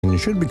and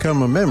you should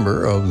become a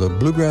member of the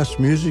Bluegrass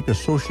Music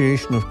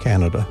Association of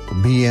Canada, the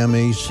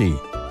BMAC.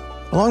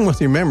 Along with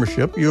your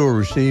membership, you will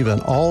receive an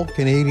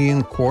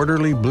all-Canadian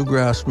quarterly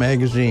bluegrass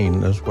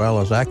magazine, as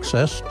well as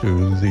access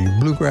to the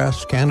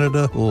Bluegrass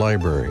Canada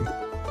Library.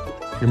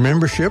 Your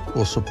membership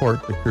will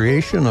support the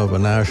creation of a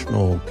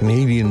National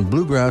Canadian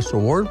Bluegrass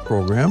Award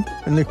program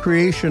and the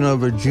creation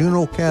of a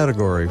Juno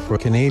category for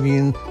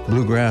Canadian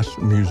bluegrass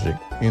music.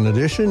 In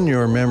addition,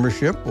 your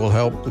membership will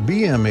help the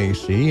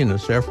BMAC in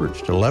its efforts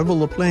to level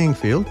the playing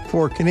field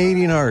for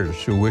Canadian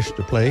artists who wish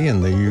to play in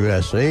the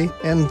USA.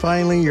 And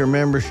finally, your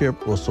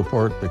membership will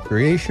support the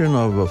creation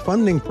of a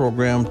funding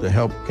program to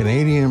help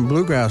Canadian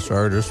bluegrass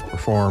artists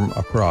perform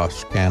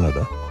across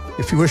Canada.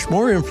 If you wish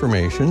more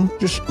information,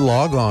 just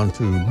log on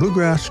to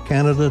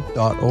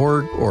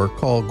bluegrasscanada.org or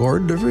call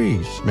Gord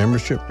DeVries,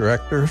 Membership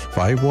Director,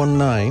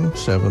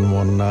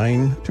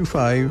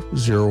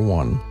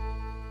 519-719-2501.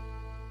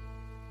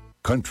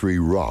 Country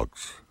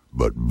rocks,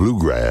 but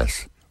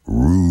bluegrass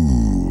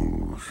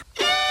rules.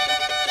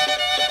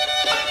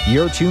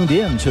 You're tuned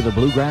in to the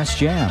Bluegrass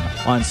Jam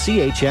on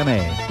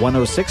CHMA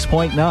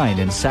 106.9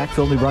 in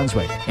Sackville, New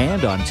Brunswick,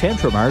 and on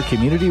Tentramar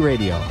Community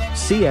Radio,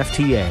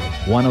 CFTA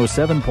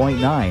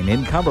 107.9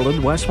 in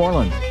Cumberland,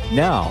 Westmoreland.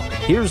 Now,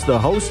 here's the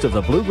host of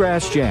the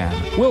Bluegrass Jam,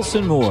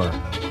 Wilson Moore.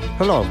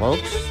 Hello,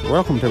 folks.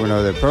 Welcome to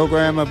another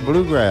program of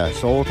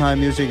Bluegrass, old-time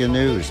music and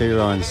news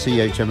here on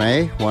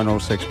CHMA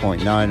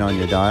 106.9 on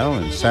your dial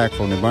in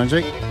Sackville, New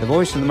Brunswick, the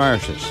voice of the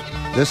marshes.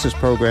 This is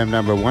program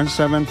number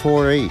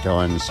 1748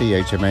 on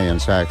CHMA in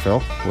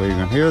Sackville, where you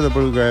can hear the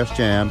Bluegrass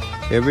Jam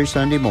every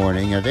Sunday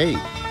morning at 8.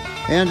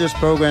 And it's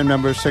program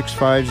number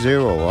 650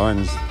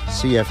 on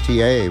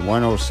CFTA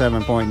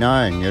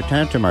 107.9, your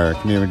Tantramar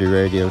community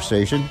radio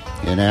station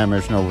in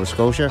Amherst, Nova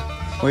Scotia,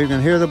 where you can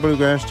hear the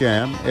Bluegrass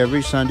Jam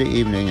every Sunday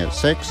evening at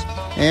 6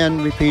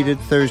 and repeated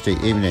Thursday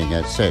evening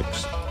at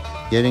 6.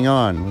 Getting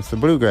on with the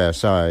bluegrass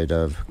side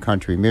of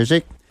country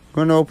music. We're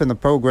going to open the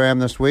program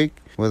this week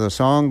with a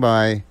song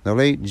by the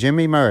late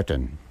Jimmy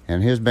Martin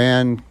and his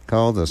band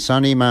called the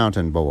Sunny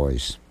Mountain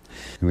Boys.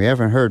 We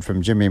haven't heard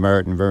from Jimmy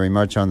Martin very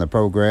much on the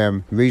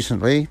program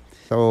recently,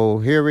 so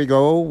here we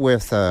go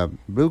with a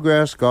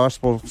bluegrass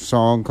gospel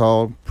song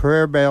called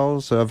Prayer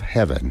Bells of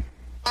Heaven.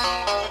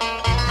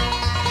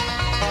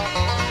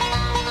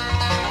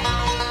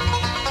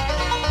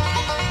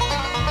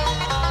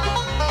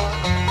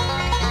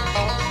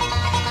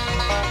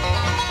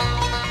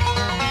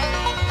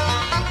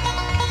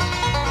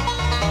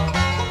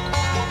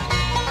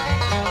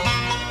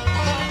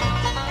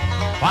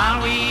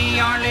 While we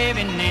are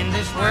living in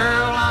this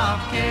world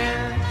of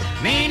care,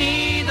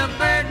 many the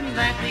burdens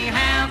that we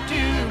have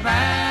to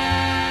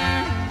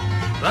bear.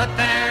 But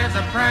there's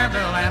a prayer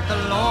bell at the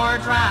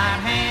Lord's right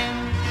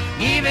hand.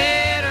 Give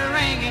it a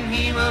ring and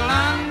he will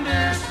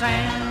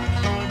understand.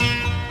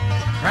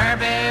 Prayer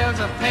bells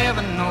of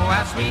heaven, oh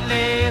how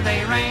sweetly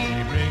they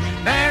ring,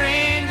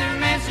 bearing their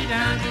message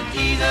unto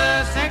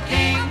Jesus their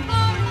King.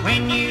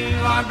 When you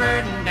are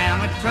burdened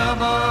down with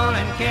trouble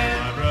and care,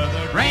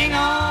 ring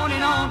on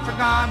and on, for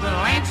God will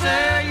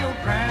answer your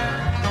prayer.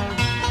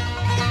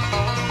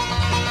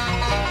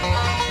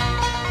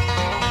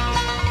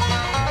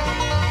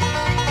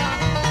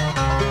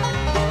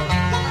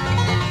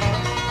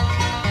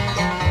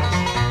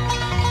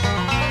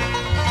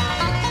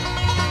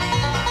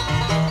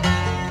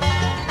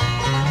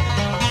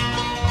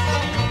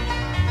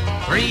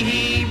 Three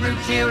Hebrew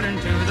children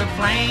to the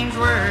flames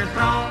were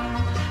thrown,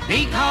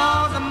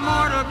 because the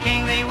mortal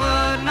king they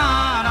would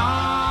not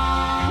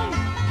own.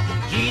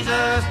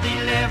 Jesus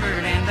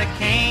delivered and the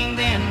king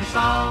then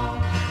saw,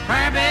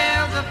 prayer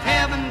bells of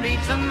heaven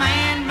beats a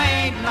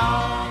man-made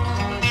law.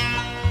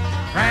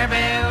 Prayer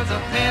bells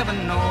of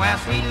heaven, oh how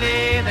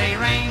sweetly they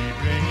ring,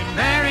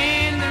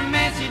 bearing their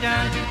message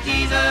unto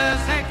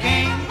Jesus their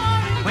King.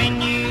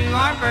 When you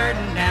are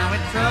burdened down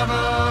with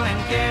trouble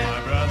and care,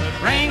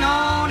 ring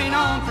on and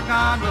on, for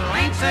God will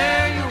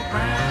answer your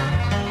prayer.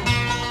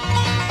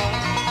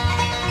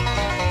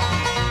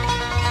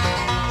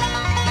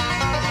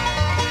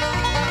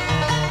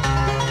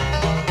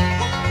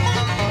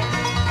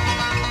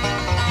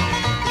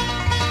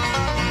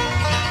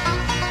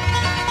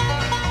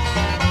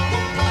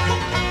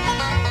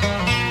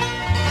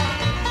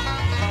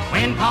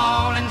 When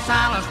Paul and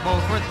Silas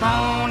both were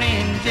thrown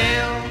in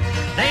jail,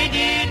 they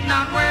did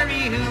not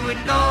worry who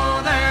would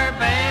go their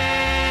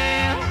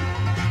bail.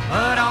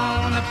 But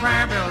on the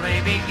prayer bell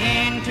they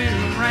began to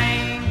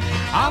ring,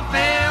 all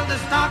fell the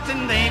stocks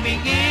and they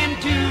began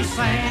to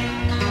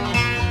sing.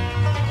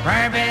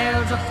 Prayer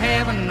bells of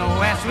heaven, oh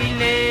how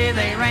sweetly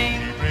they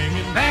ring,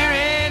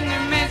 bearing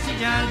their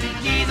message unto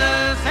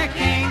Jesus their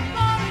King.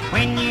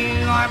 When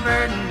you are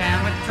burdened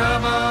down with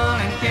trouble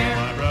and care,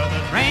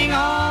 ring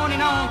on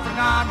and on, for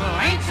God will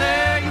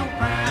answer your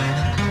prayer.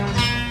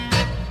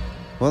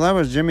 Well, that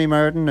was Jimmy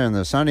Martin and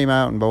the Sunny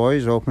Mountain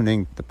Boys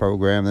opening the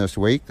program this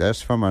week.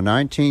 That's from a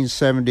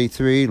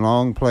 1973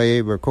 long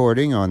play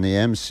recording on the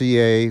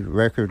MCA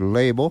record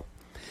label.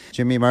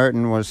 Jimmy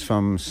Martin was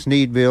from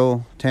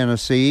Sneedville,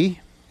 Tennessee,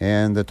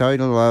 And the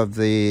title of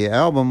the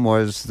album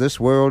was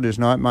This World Is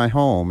Not My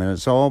Home, and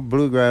it's all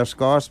bluegrass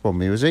gospel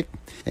music.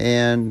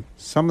 And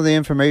some of the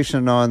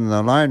information on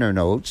the liner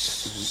notes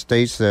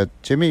states that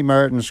Jimmy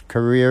Martin's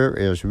career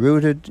is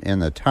rooted in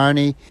the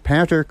tiny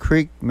Panther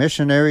Creek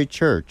Missionary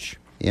Church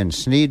in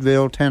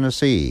Sneedville,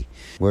 Tennessee,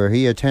 where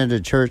he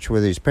attended church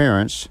with his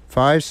parents,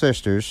 5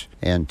 sisters,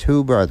 and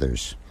 2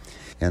 brothers.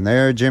 And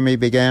there Jimmy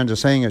began to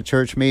sing at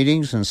church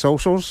meetings and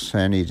socials,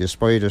 and he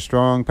displayed a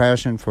strong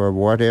passion for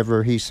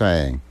whatever he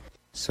sang.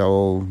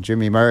 So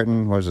Jimmy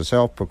Martin was a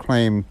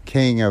self-proclaimed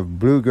king of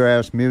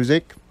bluegrass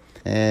music,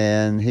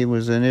 and he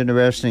was an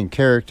interesting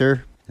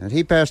character. And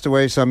he passed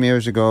away some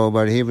years ago,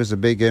 but he was a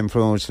big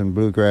influence in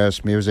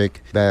bluegrass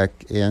music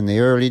back in the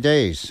early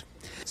days.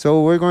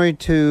 So we're going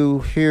to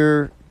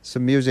hear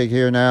some music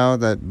here now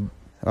that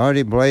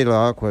Artie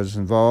Blaylock was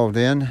involved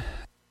in.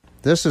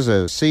 This is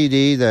a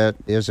CD that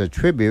is a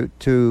tribute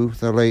to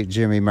the late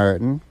Jimmy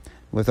Martin,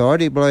 with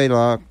Artie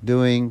Blaylock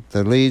doing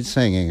the lead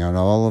singing on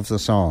all of the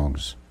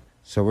songs.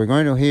 So we're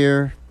going to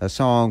hear a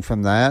song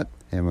from that,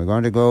 and we're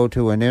going to go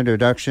to an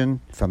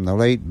introduction from the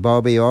late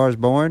Bobby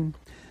Osborne,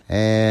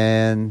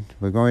 and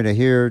we're going to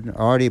hear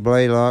Artie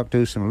Blaylock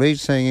do some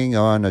lead singing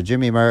on a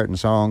Jimmy Martin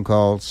song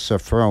called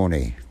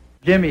Sophrony.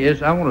 Jimmy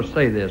is, I want to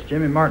say this,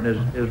 Jimmy Martin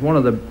is one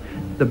of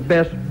the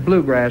best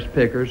bluegrass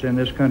pickers in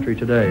this country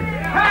today.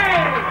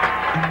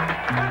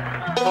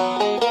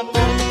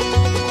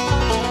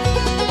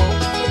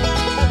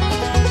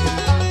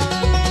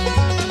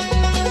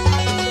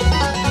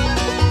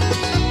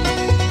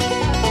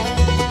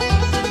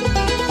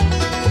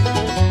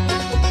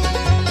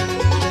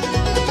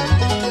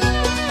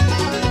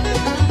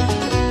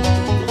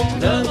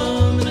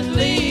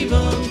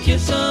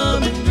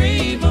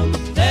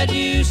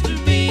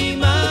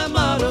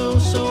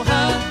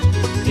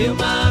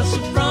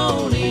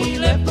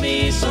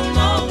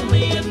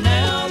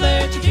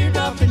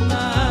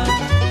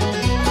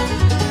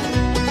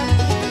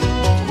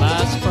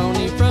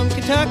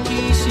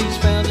 She's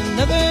found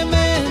another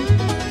man.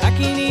 I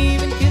can't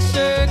even kiss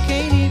her,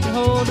 can't even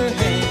hold her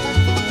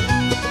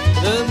hand.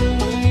 The moon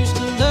we used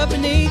to love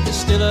beneath is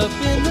still up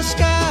in the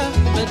sky,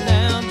 but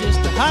now I'm just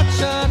a hot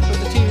shot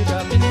with a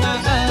teardrop in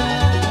my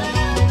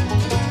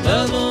eye.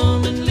 Love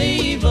 'em and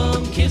leave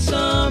 'em, kiss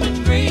 'em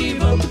and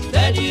grieve 'em.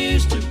 That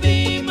used to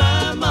be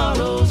my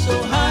motto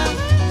so high.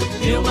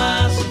 Feel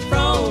my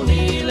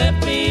Sophrony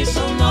left me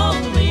so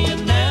lonely,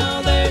 and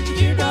now there's a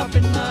teardrop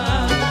in my eye.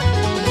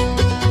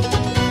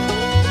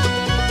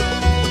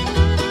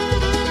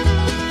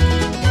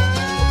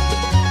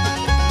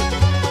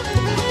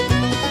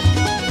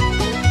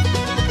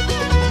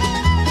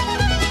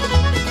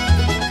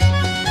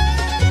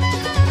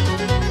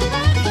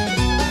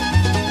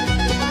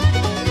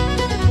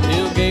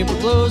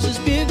 Blows his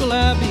bugle,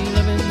 I'll be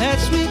loving that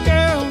sweet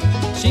girl.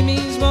 She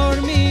means more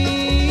to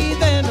me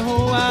than the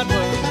whole wide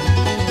world.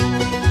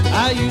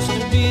 I used to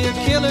be a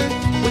killer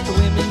with the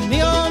women,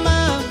 me all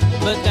mine,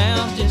 but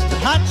now I'm just a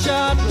hot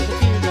shot with a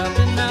teardrop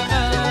in my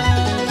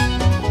eye.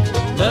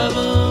 Love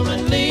 'em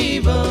and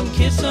leave 'em,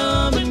 kiss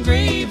 'em and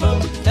grieve 'em.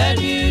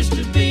 That used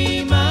to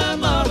be my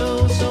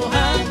motto so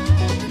high.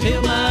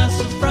 Till my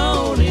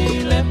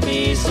Sophrony left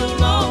me so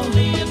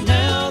lonely, and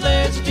now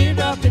there's a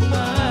teardrop in my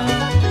eye.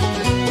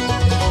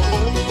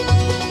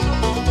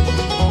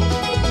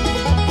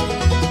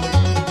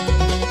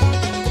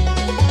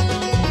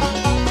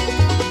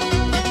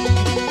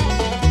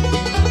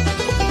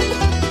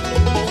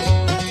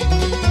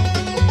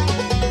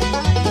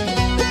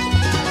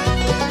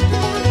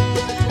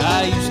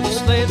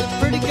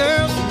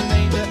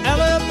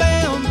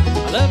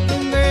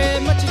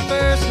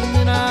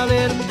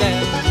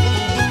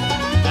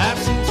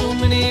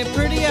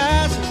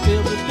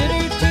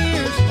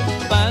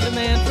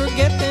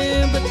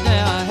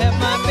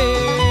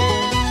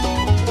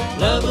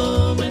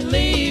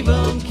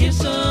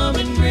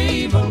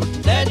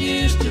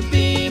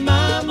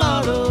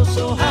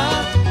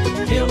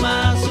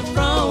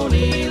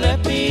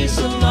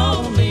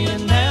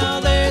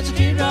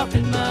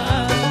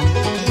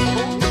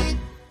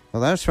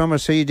 Well, that's from a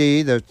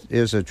CD that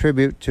is a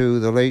tribute to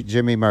the late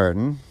Jimmy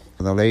Martin,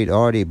 the late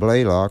Artie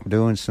Blaylock,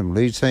 doing some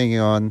lead singing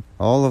on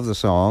all of the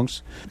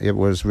songs. It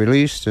was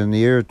released in the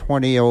year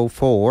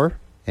 2004,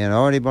 and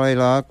Artie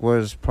Blaylock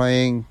was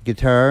playing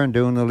guitar and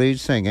doing the lead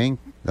singing.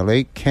 The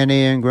late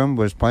Kenny Ingram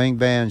was playing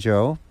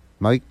banjo.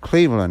 Mike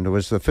Cleveland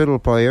was the fiddle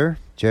player.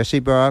 Jesse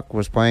Brock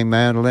was playing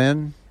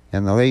mandolin,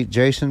 and the late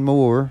Jason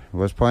Moore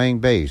was playing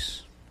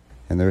bass.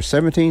 And there are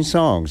 17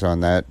 songs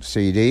on that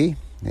CD,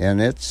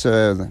 and it's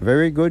a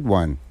very good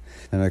one.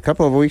 And a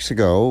couple of weeks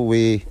ago,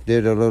 we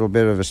did a little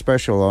bit of a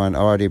special on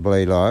Artie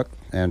Blaylock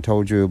and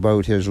told you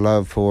about his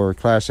love for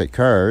classic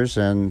cars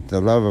and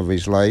the love of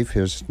his life,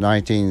 his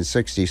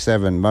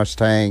 1967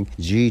 Mustang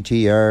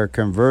GTR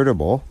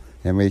convertible.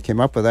 And we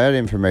came up with that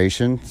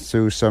information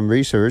through some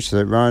research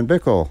that Ron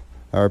Bickle,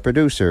 our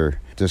producer,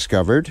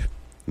 discovered.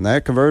 And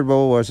that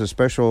convertible was a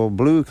special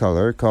blue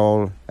color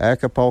called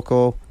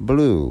Acapulco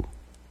Blue.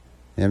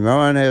 And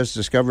Ron has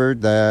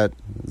discovered that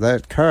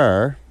that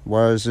car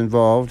was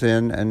involved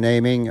in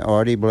naming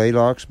Artie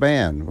Blaylock's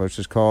band, which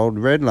is called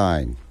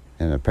Redline.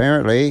 And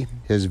apparently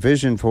his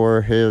vision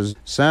for his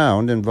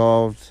sound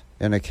involved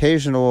an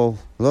occasional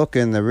look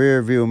in the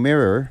rear-view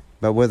mirror,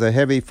 but with a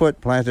heavy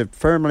foot planted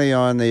firmly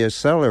on the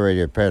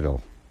accelerator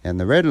pedal. And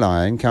the red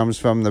line comes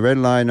from the red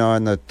line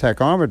on the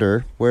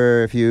tachometer,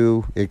 where if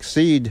you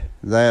exceed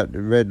that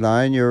red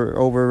line, you're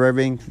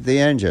over-revving the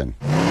engine.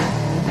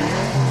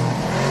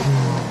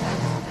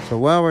 So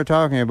while we're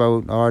talking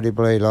about Artie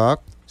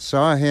Blaylock,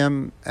 saw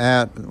him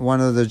at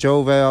one of the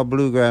Joe Val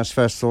Bluegrass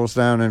Festivals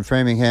down in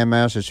Framingham,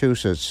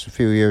 Massachusetts a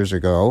few years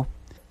ago.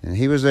 And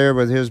he was there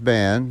with his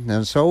band,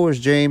 and so was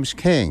James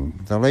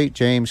King. The late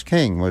James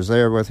King was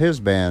there with his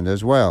band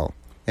as well.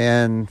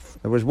 And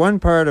there was one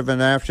part of an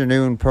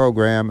afternoon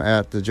program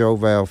at the Joe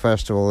Val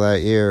Festival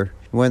that year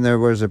when there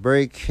was a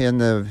break in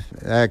the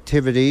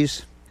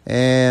activities,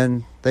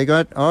 and they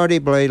got Artie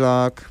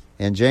Blaylock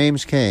and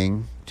James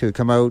King to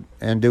come out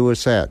and do a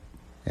set.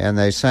 And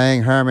they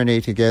sang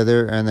harmony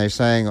together, and they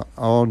sang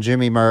all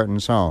Jimmy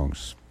Martin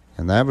songs.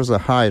 And that was the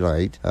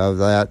highlight of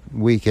that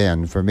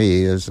weekend for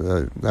me.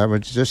 That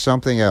was just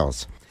something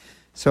else.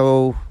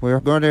 So we're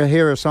going to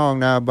hear a song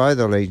now by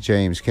the late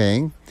James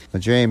King.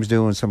 James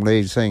doing some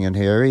lead singing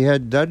here. He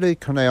had Dudley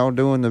Connell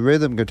doing the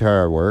rhythm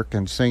guitar work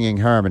and singing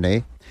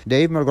harmony.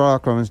 Dave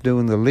McLaughlin's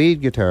doing the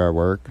lead guitar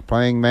work,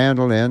 playing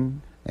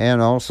mandolin,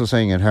 and also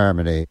singing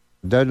harmony.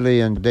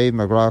 Dudley and Dave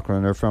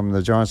McLaughlin are from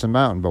the Johnson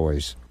Mountain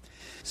Boys.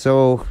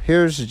 So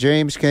here's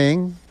James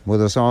King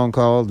with a song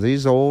called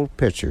These Old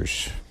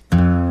Pictures.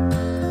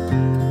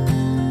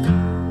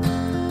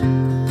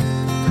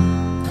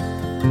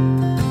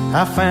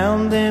 I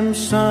found them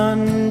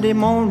Sunday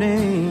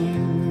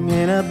morning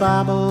in a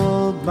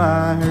Bible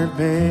by her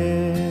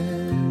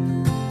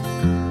bed,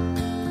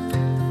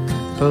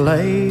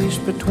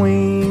 placed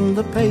between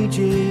the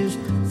pages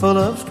full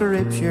of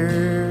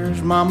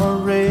scriptures Mama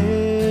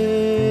read.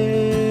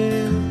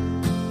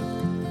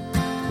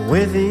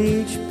 With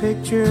each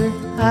picture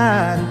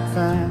I'd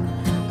find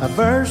a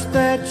verse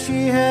that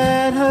she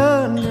had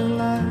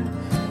underlined,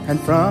 and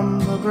from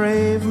the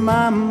grave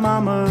my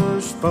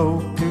mama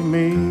spoke to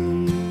me.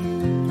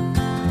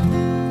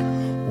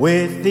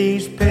 With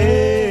these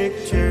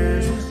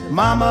pictures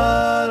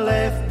Mama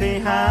left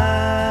behind,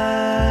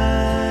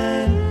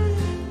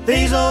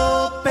 these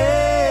old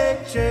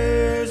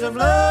pictures of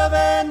love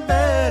and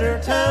better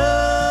times.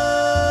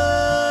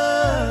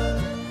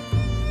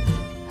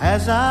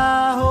 As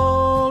I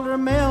hold her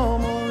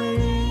memory,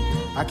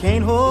 I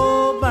can't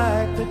hold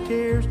back the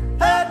tears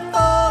that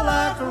fall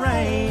like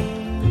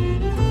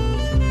rain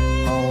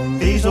on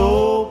these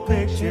old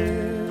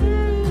pictures.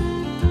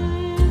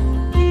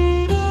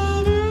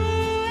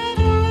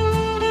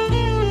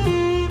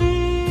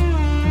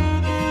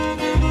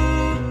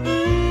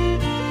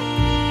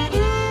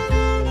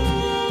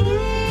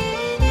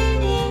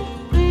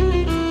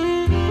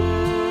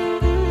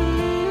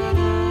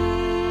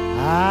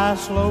 I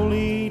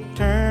slowly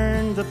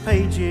turned the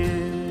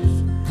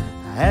pages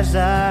as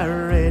I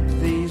read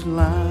these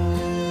lines.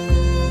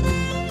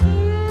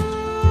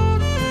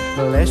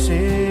 Blessed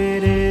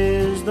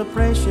is the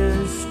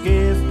precious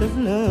gift of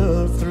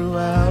love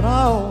throughout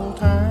all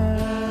time.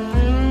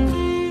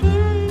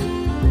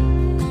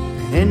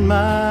 In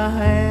my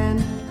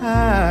hand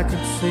I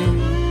could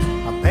see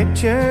a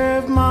picture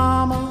of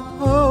Mama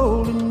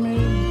holding me.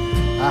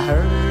 I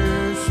heard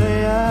her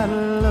say I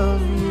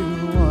love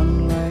you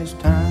one last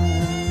time.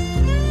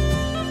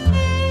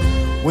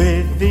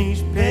 With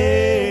these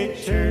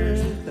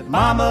pictures that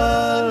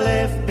Mama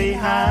left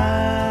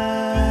behind,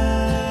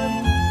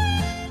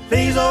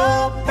 these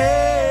old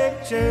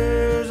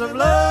pictures of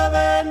love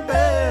and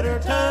better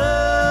times.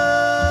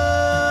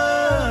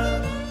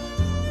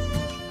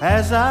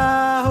 As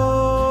I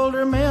hold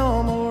her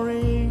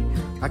memory,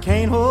 I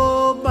can't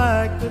hold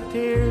back the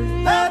tears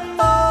that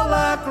fall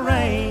like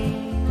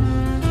rain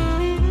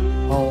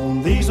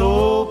on these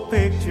old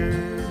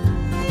pictures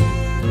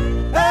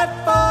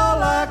that fall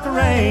like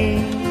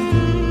rain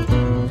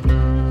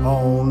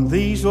on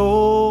these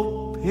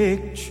old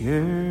pictures.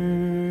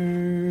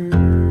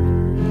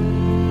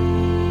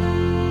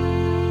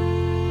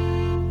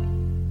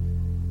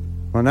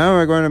 Well, now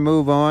we're going to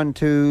move on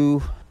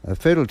to a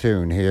fiddle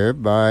tune here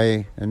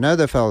by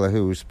another fellow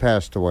who's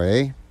passed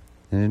away,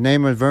 and his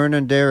name was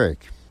Vernon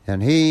Derrick,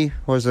 and he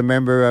was a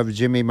member of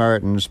Jimmy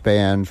Martin's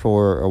band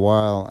for a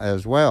while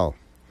as well.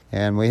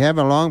 And we have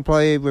a long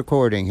play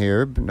recording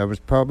here that was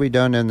probably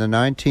done in the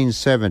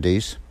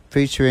 1970s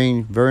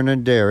featuring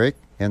Vernon Derrick,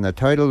 and the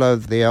title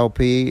of the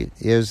LP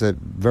is that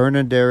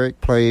Vernon Derrick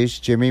Plays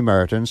Jimmy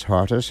Martin's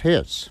Hottest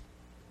Hits.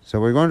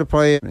 So we're going to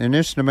play an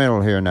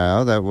instrumental here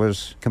now that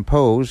was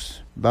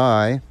composed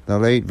by the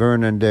late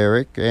Vernon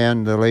Derrick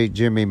and the late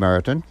Jimmy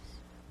Martin.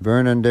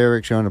 Vernon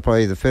Derrick's going to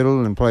play the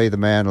fiddle and play the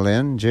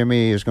mandolin.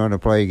 Jimmy is going to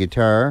play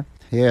guitar.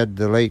 He had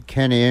the late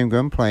Kenny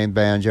Ingram playing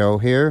banjo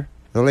here.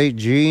 the late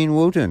Gene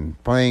Wooten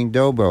playing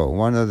dobro,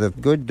 one of the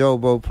good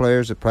dobro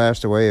players that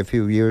passed away a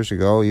few years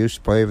ago, used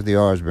to play with the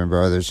Osborne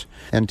Brothers.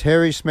 And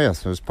Terry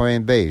Smith was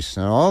playing bass.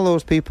 And all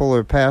those people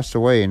are passed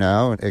away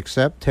now,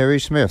 except Terry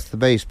Smith, the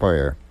bass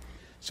player.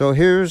 So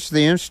here's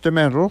the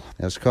instrumental.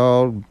 It's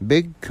called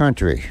Big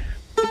Country.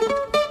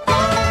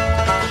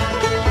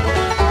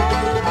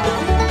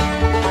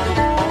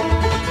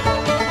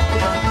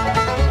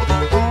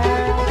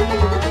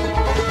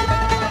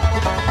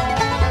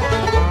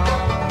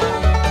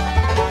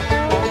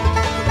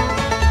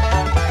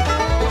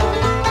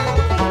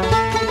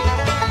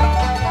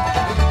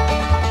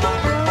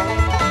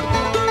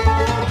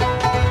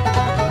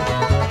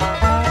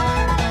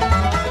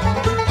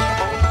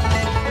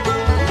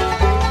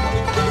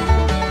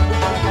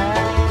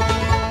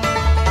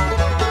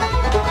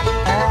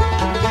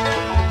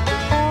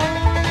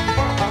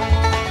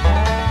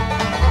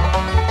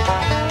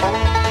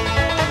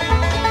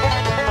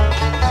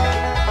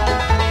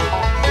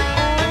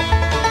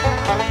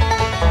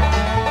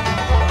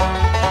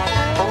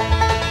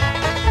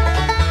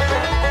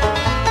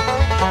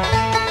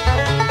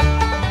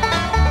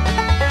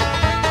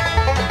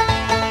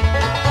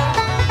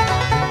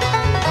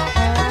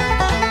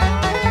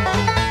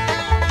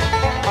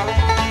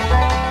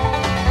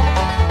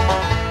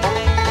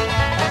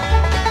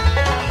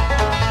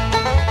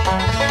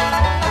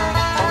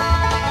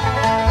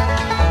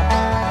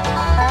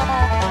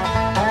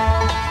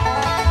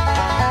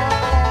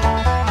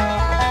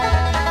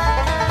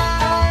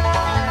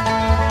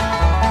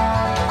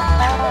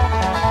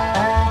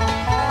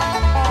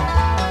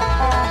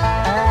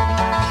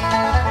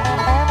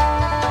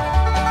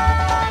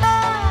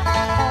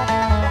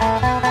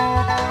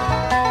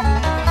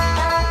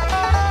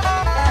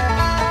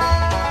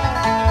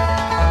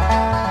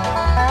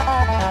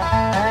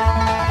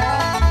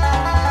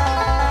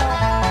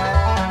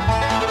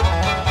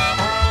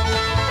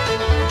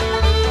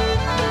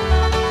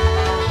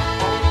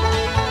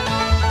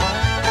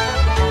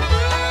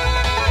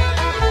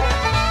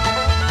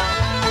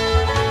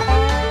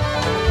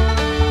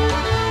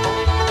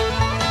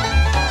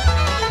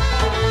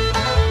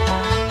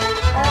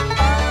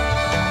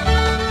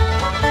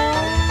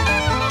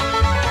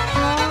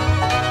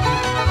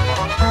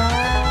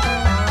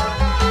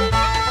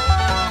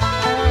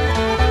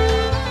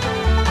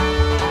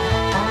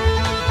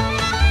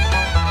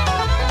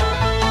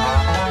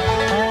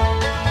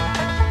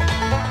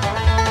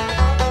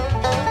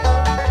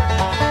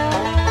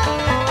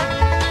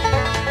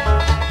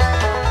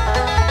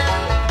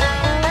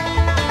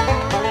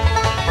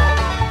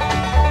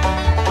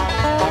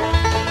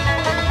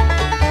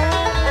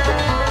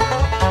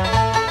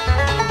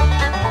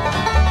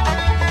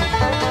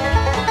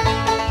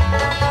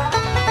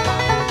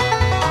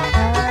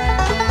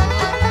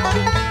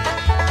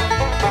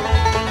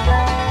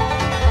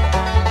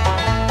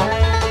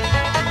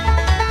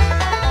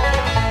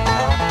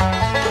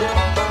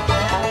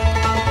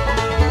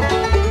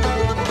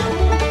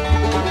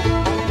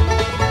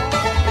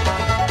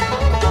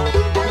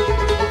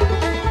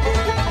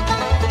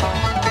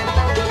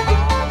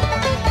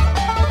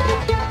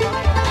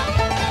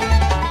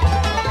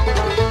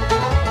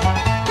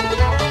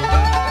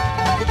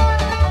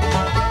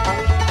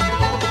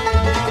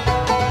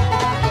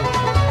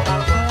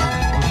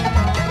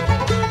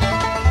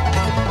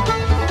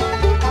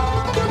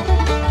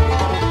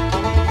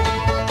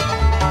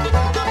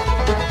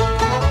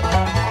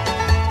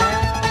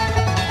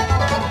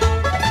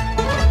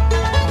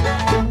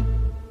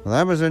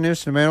 That was an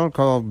instrumental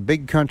called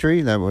Big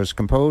Country that was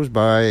composed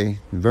by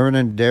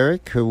Vernon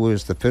Derrick, who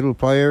was the fiddle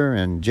player,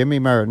 and Jimmy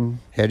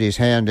Martin had his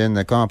hand in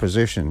the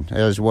composition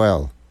as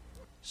well.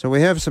 So we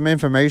have some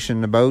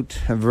information about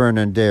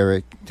Vernon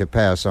Derrick to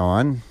pass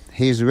on.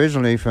 He's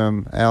originally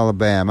from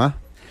Alabama.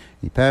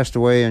 He passed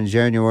away in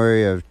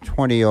January of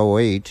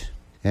 2008,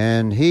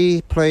 and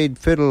he played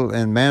fiddle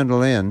and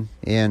mandolin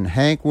in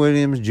Hank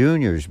Williams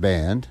Jr.'s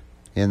band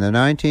in the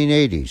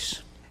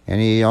 1980s. And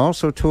he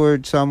also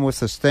toured some with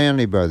the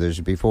Stanley Brothers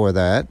before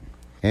that.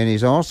 And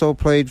he's also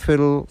played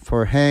fiddle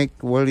for Hank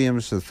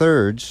Williams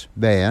III's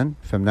band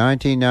from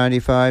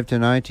 1995 to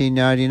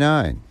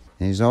 1999.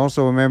 And he's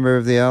also a member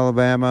of the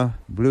Alabama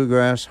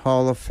Bluegrass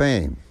Hall of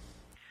Fame.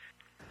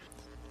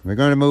 We're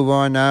going to move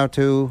on now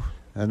to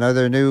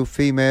another new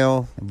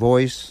female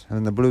voice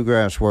in the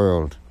bluegrass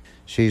world.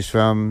 She's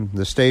from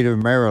the state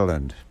of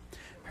Maryland.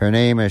 Her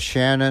name is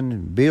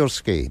Shannon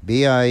Bielski,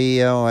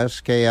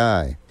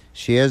 Bielski.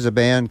 She has a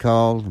band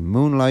called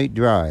Moonlight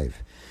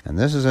Drive. And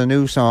this is a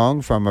new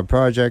song from a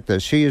project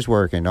that she is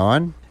working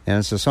on. And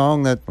it's a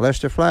song that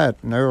Lester Flatt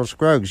and Earl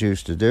Scruggs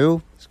used to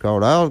do. It's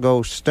called I'll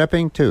Go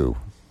Stepping Too.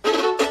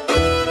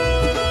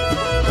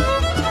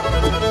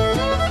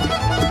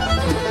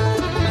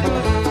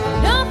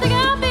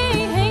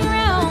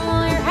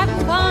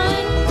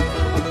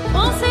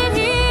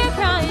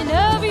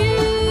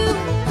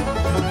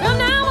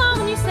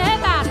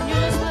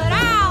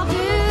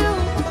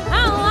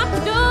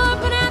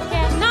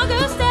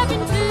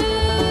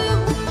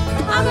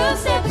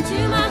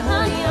 To my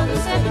honey, I'll go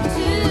stepping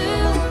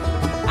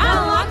too.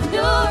 I'll lock the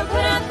door,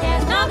 put out the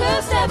gas, and I'll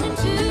go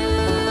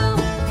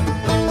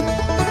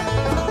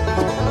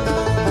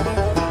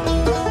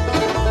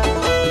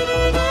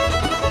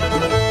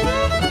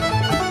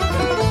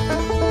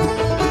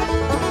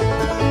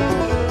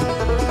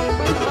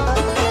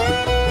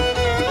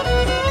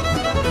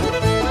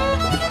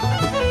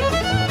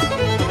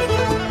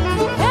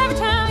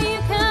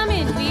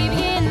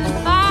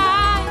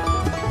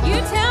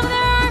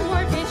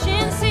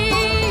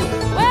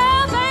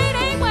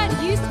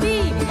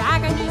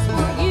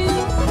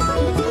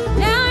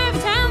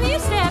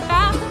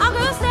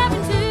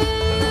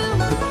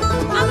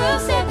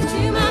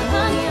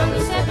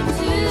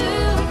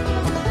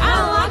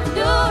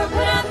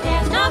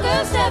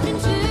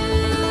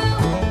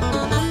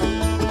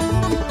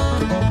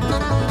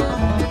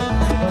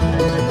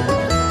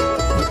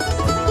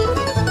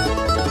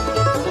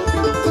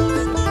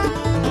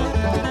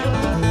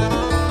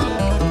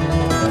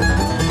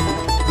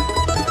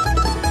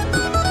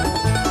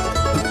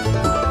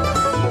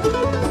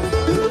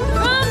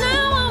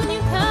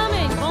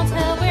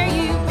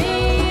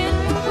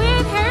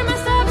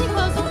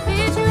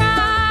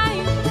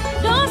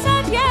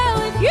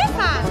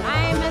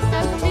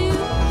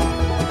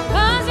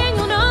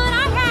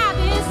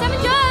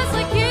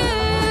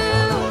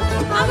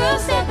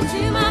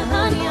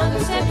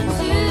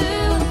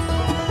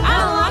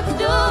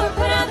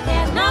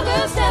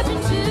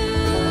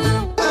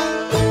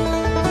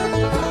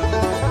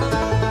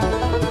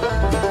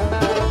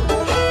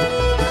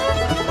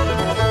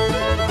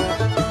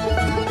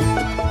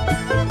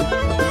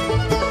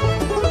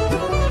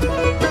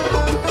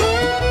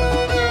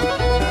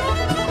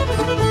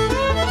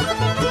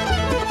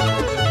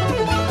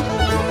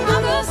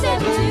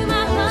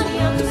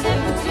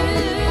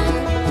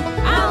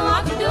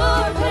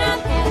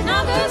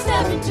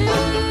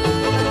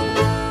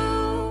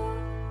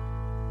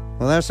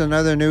that's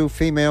another new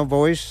female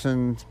voice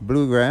in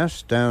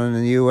bluegrass down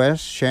in the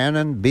U.S.,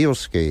 Shannon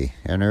Bielski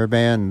and her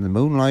band, The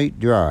Moonlight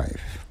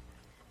Drive.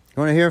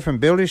 Going to hear from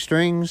Billy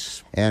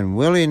Strings and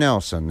Willie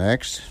Nelson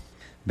next.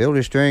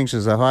 Billy Strings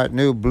is a hot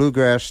new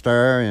bluegrass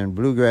star in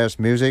bluegrass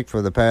music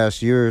for the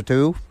past year or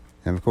two.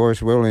 And, of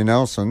course, Willie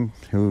Nelson,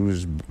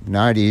 who's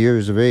 90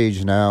 years of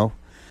age now,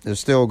 is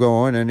still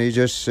going, and he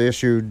just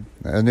issued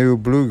a new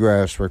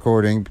bluegrass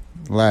recording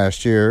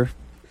last year.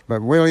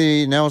 But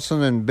Willie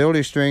Nelson and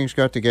Billy Strings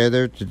got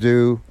together to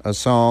do a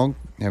song,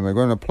 and we're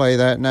going to play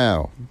that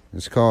now.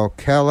 It's called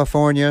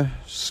California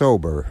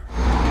Sober.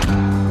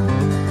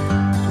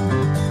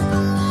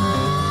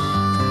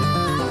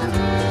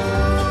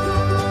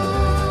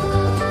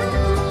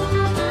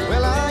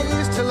 Well, I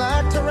used to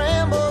like to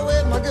ramble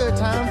with my good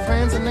time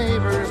friends and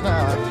neighbors.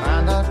 Now I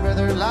find I'd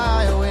rather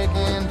lie awake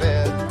in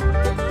bed.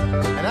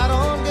 And I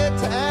don't get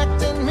to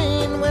acting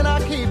mean when I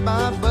keep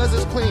my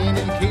buzzes clean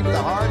and keep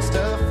the hard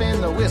stuff in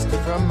the whiskey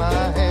from my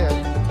head.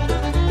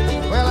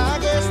 Well, I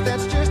guess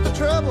that's just the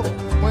trouble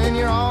when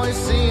you're always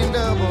seeing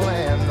double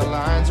and the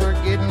lines are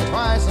getting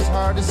twice as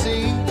hard to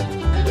see.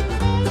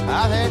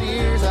 I've had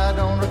years I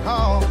don't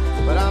recall,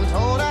 but I'm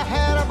told I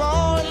had a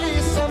ball, at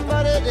least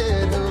somebody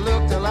did, who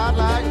looked a lot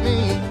like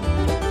me.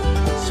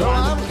 So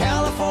I'm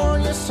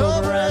California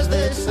sober, as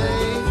they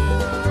say,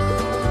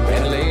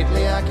 and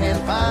lately I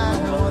can't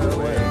find no other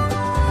way.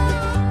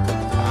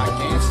 I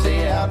can't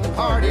stay out and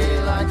party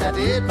like I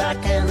did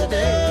back in the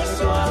day,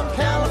 so I'm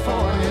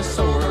California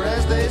sober,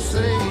 as they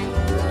say.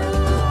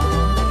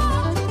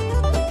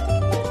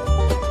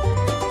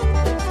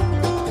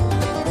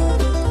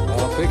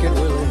 I'll pick it,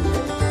 Willie.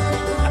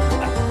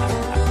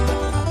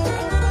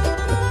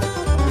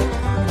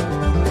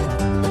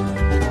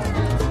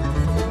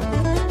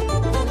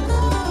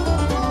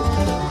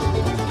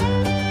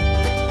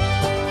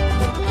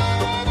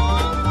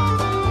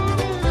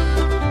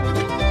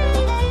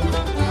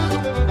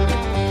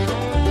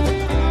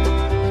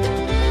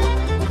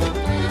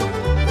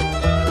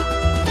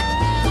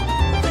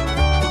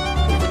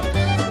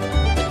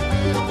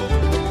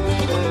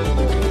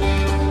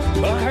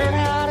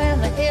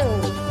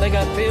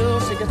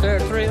 Pills to get their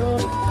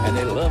thrills, and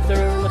they love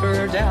their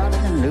liquor down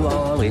in New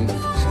Orleans.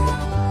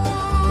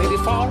 Maybe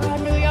for a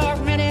New York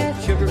minute,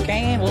 sugar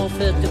cane will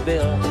fit the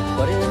bill,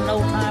 but in no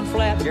time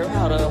flat, you're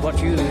out of what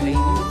you need.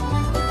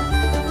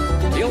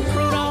 The old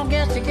crew don't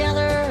get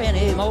together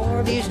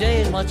anymore these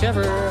days much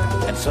ever,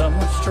 and some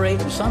went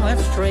straight and some went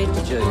straight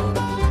to jail.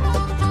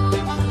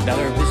 Now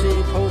they're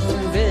busy posting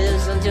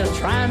vids and just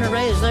trying to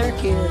raise their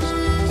kids,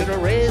 instead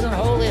of raising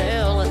holy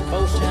hell and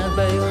posting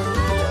bail.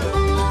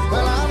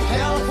 Well, I'm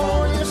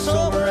California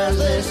sober, as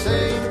they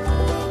say,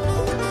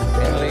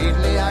 and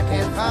lately I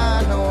can't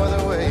find no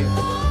other way.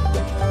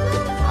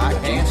 I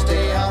can't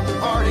stay out and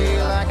party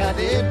like I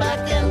did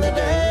back in the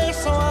day,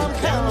 so I'm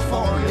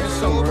California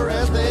sober,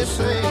 as they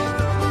say.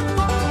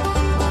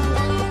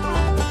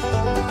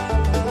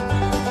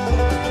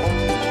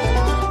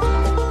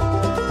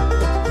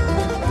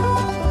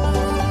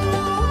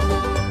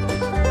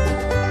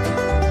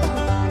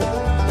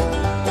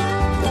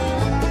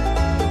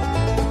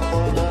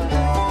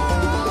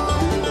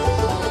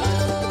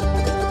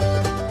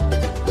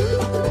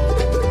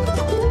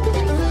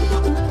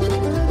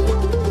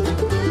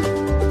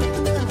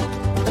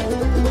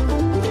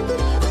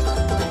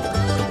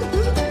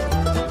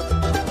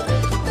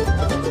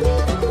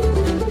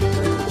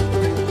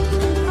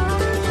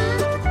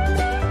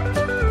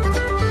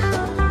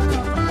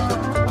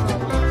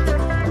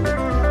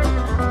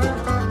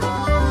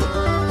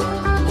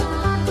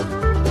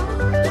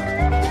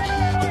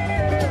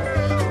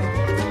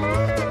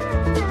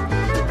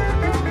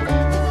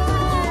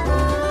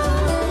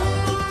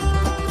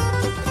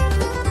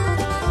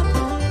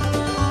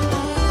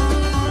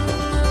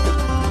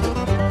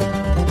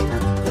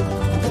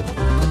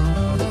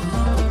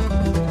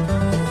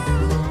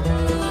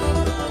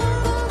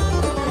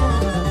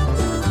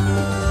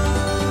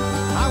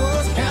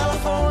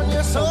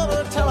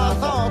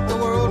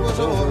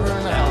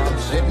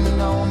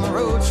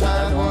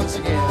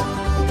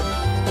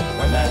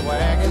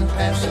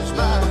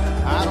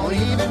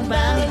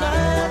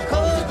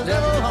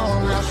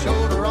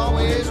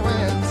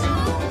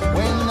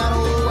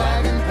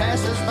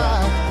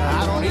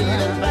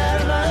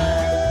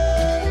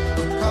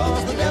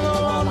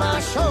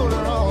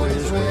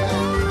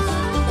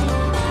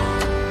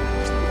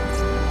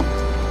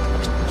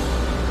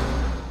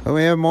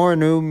 We have more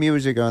new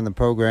music on the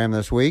program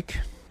this week.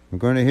 We're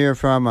going to hear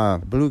from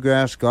a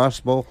bluegrass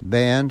gospel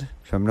band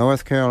from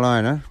North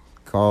Carolina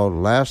called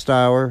Last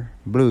Hour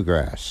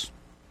Bluegrass.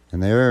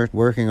 And they're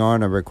working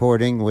on a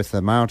recording with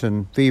the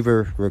Mountain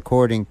Fever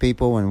recording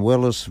people in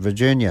Willis,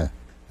 Virginia.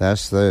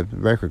 That's the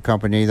record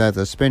company that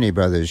the Spinney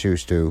Brothers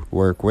used to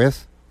work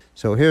with.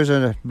 So here's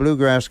a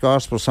bluegrass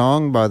gospel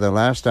song by the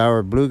Last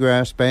Hour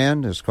Bluegrass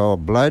Band. It's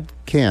called Blood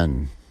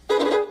Kin.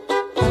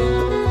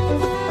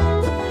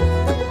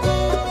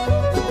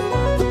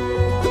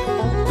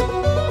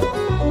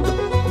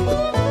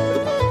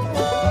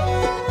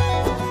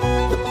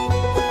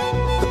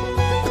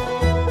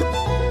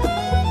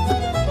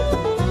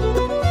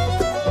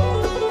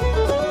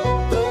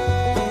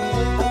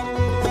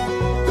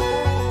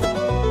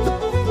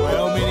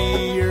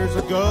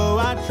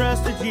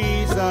 trusted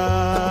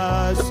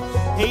Jesus.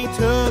 He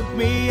took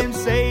me and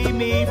saved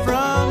me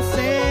from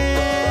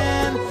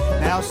sin.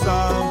 Now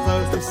some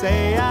folks they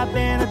say I've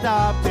been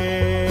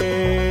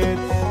adopted,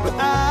 but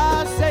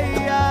I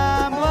say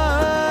I'm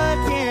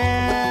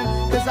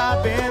lucky, 'cause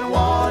I've been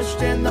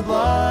washed in the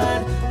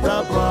blood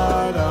of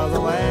the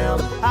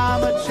Lamb.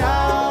 I'm a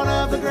child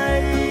of the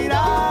great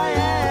I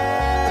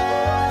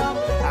am.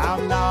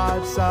 I'm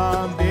not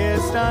some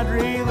distant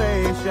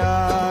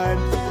relation.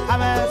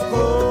 I'm as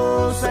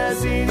close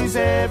as he's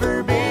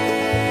ever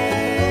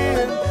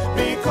been,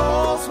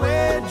 because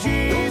when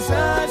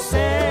Jesus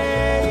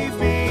saved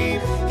me,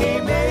 he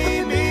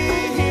made me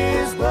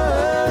his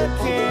blood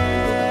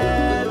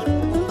kin.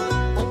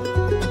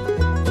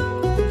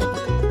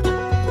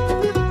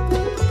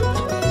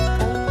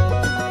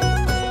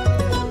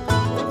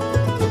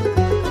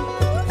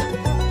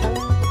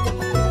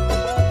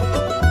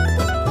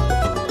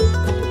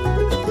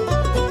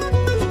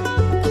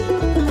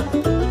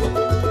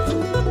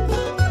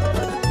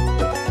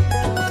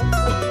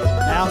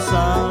 Now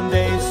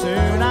someday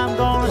soon I'm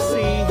gonna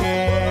see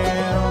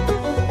him,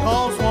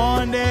 'cause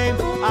one day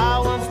I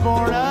was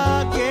born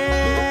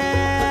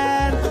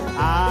again.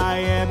 I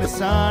am his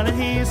son and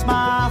he's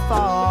my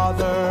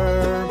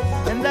father,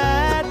 and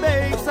that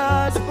makes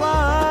us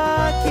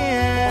blood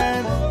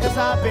kin, 'cause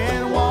I've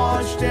been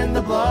washed in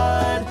the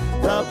blood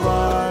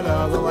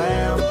of the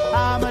Lamb.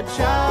 I'm a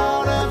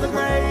child of the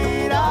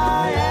great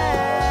I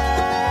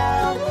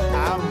am.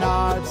 I'm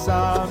not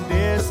some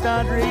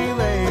distant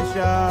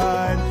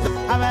relation.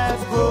 I'm as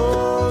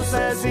close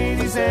as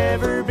he's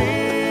ever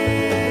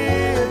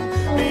been,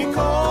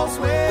 because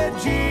when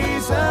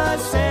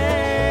Jesus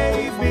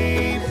saved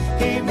me,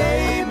 he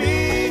made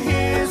me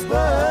his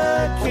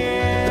blood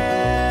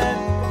kin.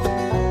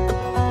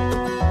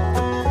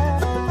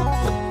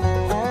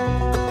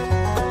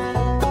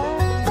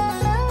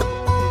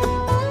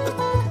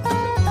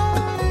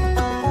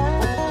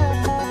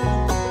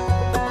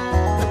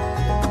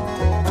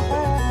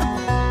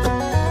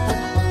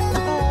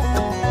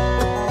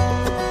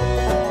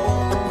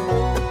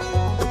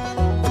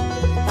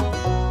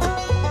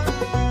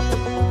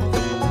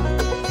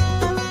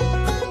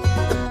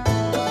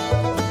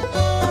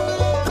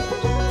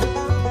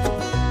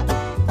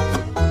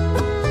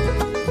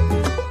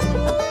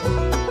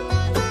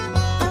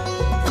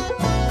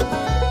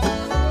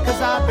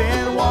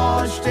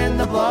 In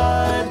the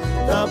blood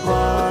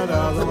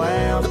of the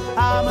Lamb.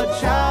 I'm a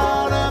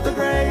child of the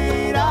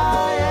great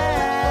I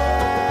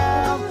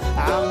am.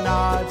 I'm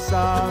not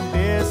some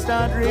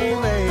distant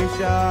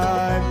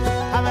relation.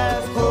 I'm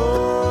as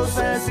close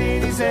as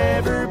he's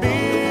ever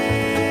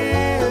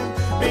been,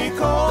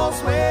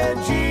 because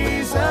when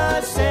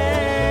Jesus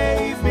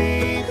saved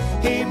me,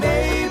 he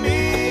made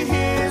me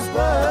his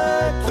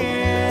blood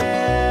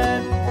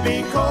kin.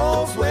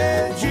 Because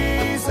when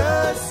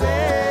Jesus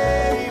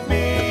saved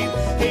me,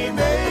 he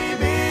made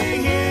me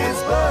his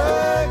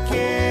blood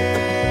kin.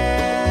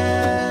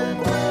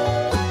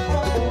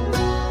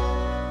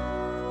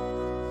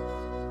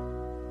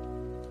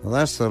 Well,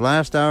 that's the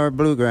Last Hour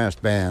Bluegrass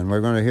Band.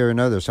 We're going to hear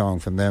another song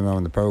from them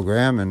on the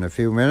program in a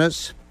few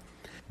minutes.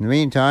 In the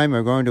meantime,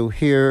 we're going to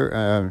hear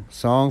a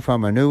song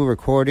from a new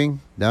recording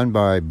done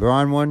by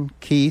Bronwyn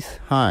Keith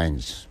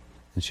Hines.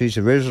 And she's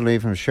originally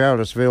from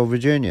Charlottesville,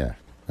 Virginia.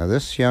 Now,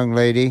 this young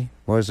lady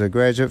was a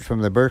graduate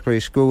from the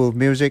Berklee School of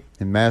Music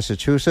in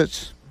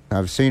Massachusetts.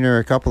 I've seen her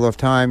a couple of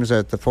times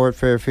at the Fort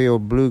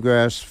Fairfield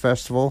Bluegrass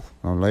Festival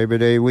on Labor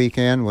Day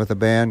weekend with a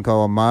band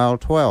called Mile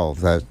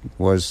 12 that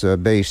was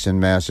based in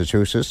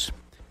Massachusetts.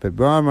 But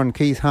Bronwyn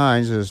Keith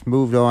Hines has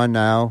moved on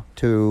now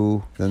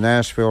to the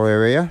Nashville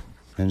area,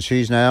 and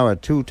she's now a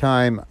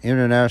two-time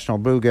International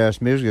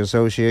Bluegrass Music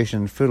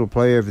Association Fiddle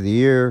Player of the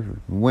Year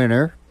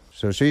winner.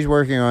 So she's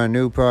working on a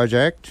new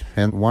project,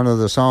 and one of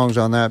the songs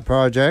on that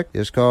project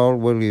is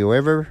called Will You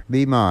Ever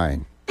Be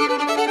Mine?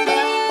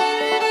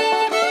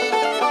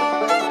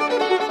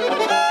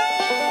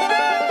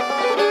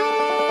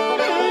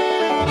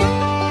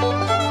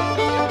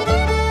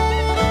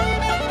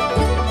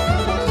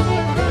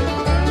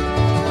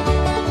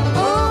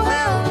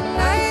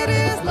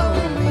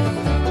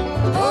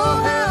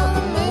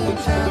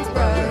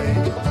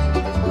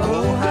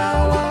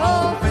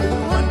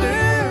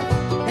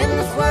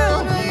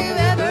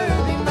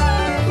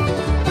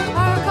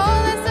 Our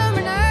cold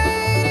summer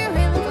night, you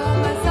really caught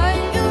my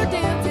sight. You were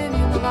dancing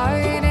in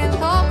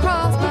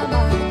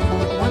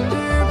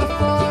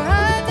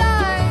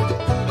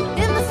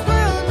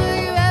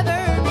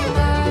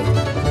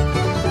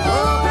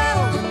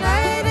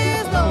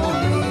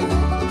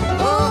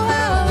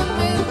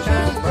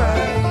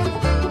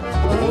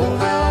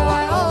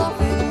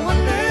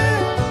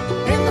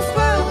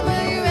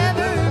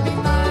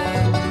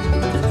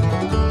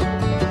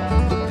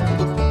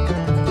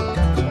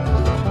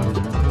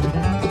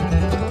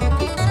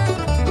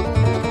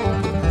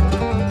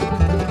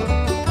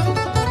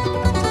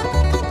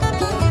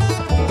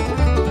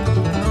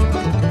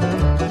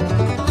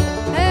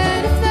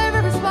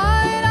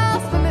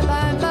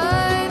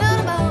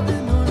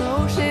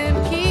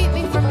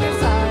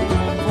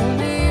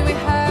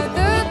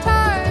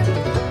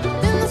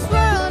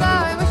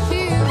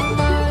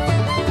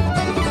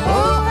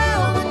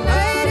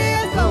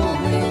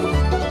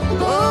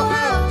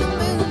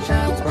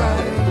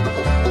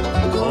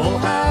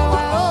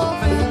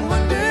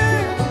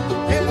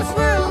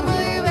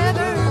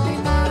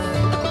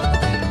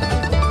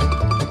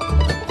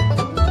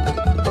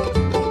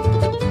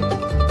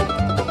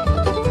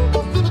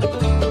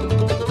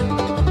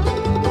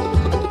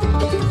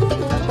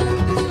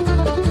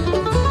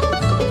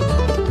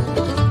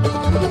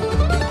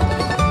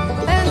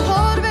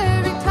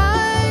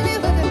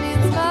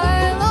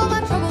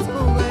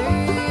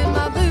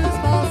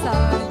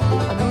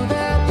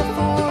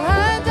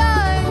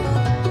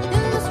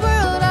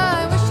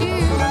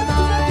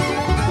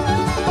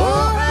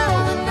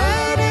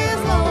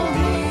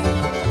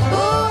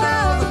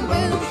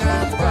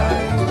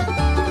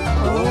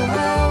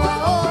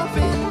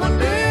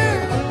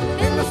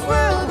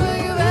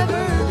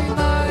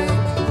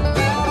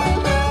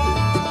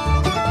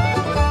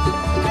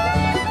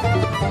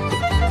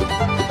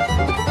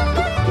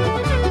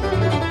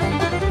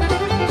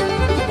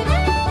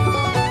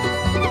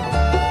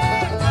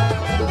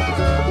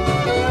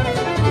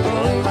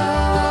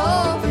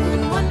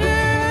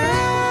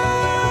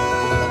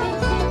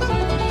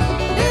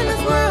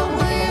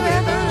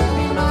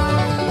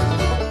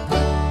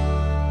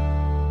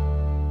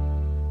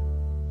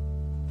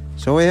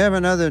So we have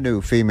another new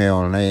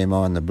female name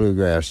on the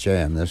Bluegrass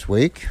Jam this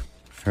week.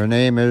 Her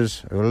name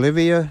is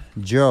Olivia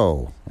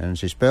Jo, and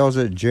she spells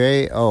it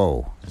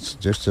J-O. It's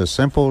just a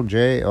simple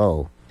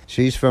J-O.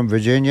 She's from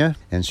Virginia,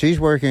 and she's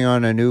working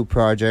on a new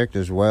project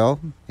as well,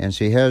 and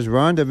she has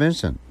Rhonda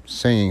Vincent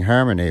singing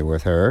harmony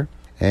with her,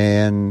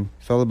 and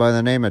a fellow by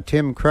the name of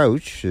Tim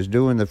Crouch is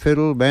doing the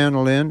fiddle,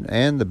 mandolin,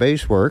 and the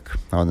bass work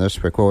on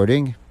this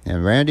recording,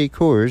 and Randy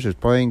Coors is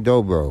playing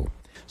dobro.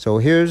 So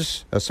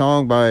here's a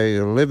song by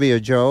Olivia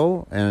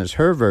Jo, and it's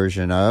her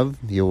version of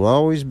You'll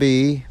Always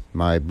Be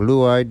My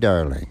Blue-Eyed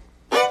Darling.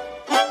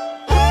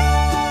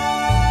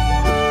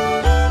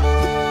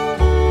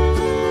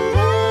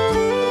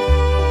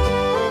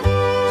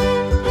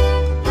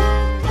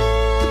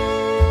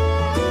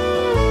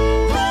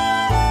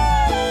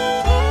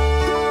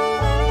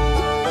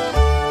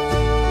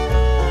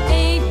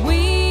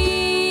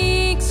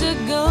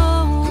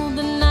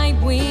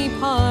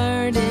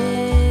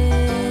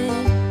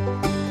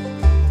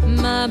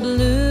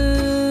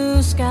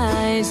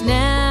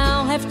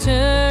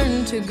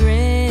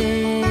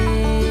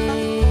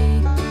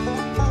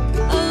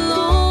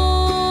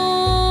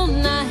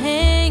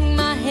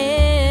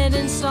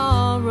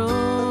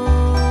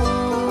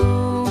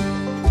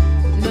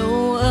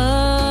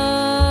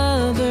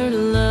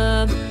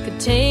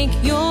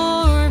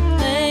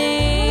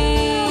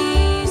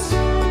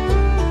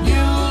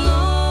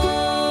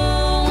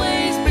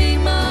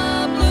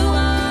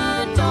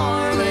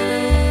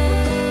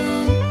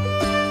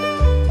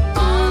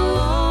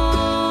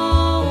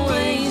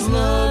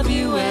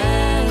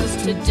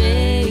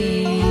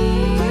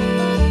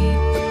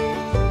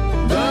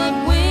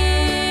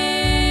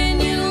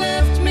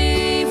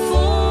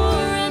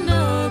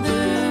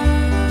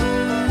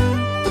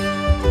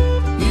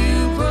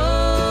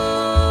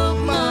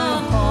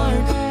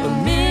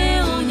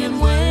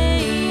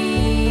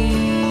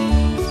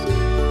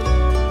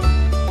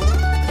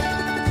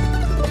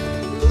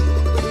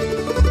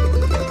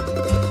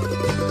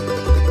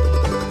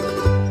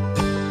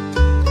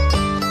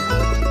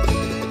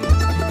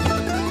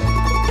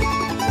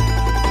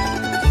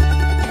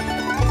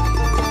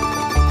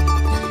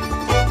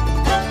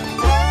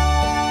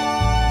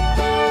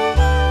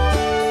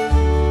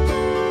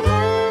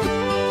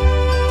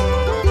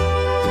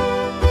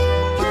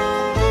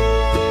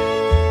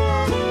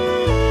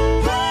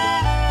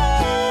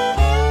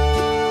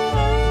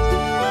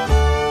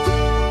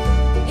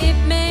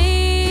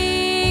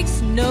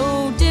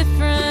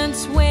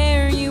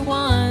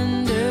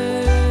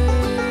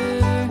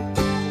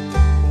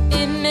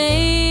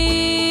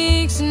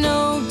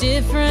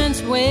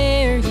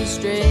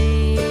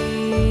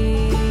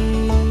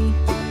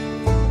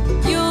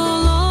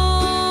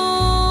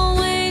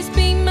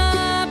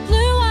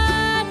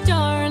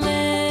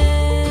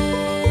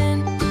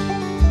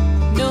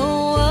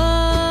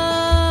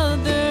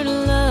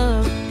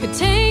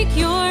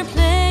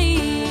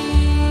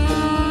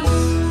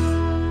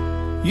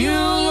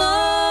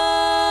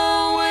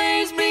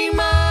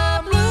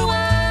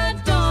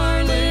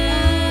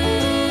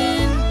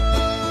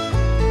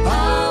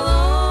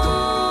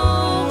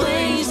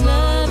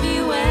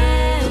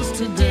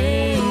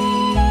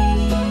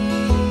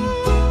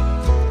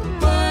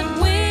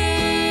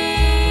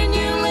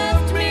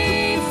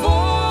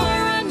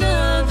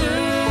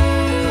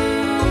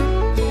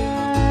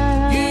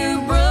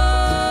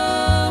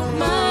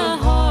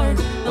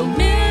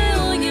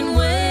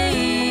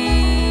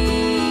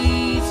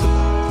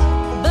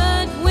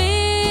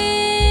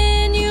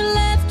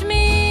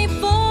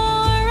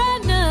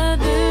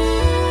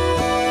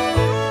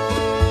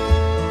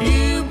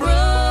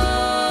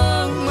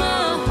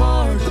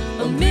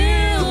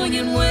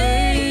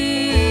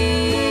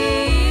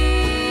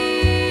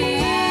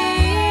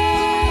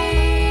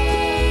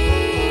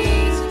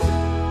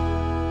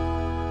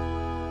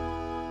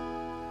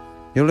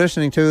 'You're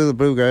listening to the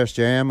Bluegrass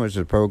Jam, which is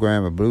a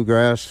program of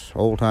bluegrass,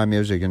 old-time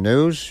music, and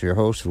news. Your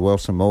host is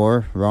Wilson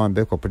Moore. Ron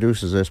Bickle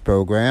produces this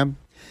program.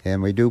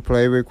 And we do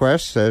play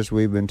requests, as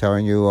we've been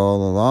telling you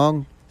all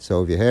along.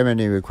 So if you have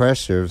any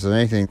requests, or if there's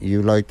anything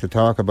you'd like to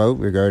talk about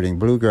regarding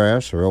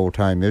bluegrass or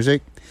old-time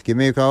music, give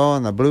me a call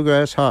on the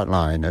Bluegrass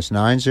Hotline. That's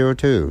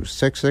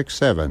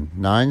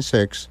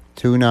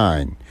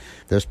 902-667-9629.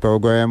 This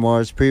program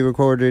was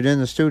pre-recorded in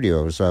the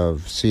studios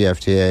of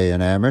CFTA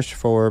in Amherst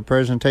for a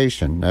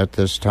presentation at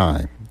this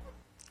time.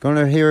 Going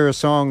to hear a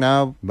song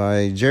now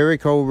by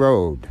Jericho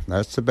Road.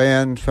 That's the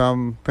band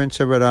from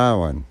Prince Edward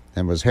Island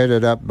and was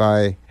headed up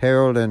by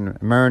Harold and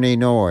Marnie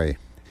Noy.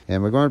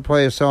 And we're going to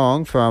play a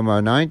song from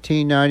a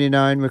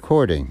 1999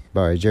 recording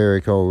by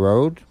Jericho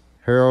Road.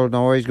 Harold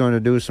Noy is going to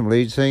do some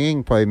lead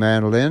singing, play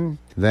mandolin.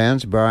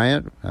 Vance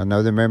Bryant,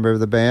 another member of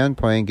the band,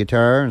 playing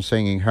guitar and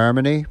singing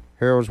harmony.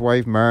 Harold's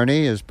wife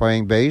Marnie is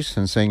playing bass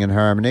and singing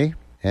harmony.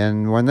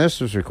 And when this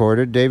was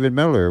recorded, David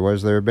Miller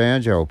was their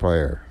banjo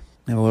player.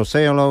 And we'll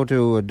say hello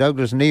to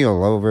Douglas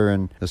Neal over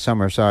in the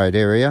Summerside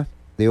area,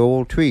 the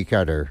old tree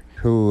cutter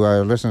who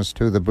listens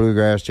to the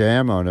Bluegrass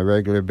Jam on a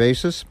regular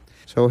basis.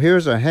 So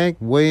here's a Hank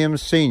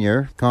Williams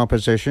Sr.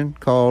 composition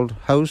called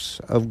House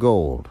of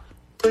Gold.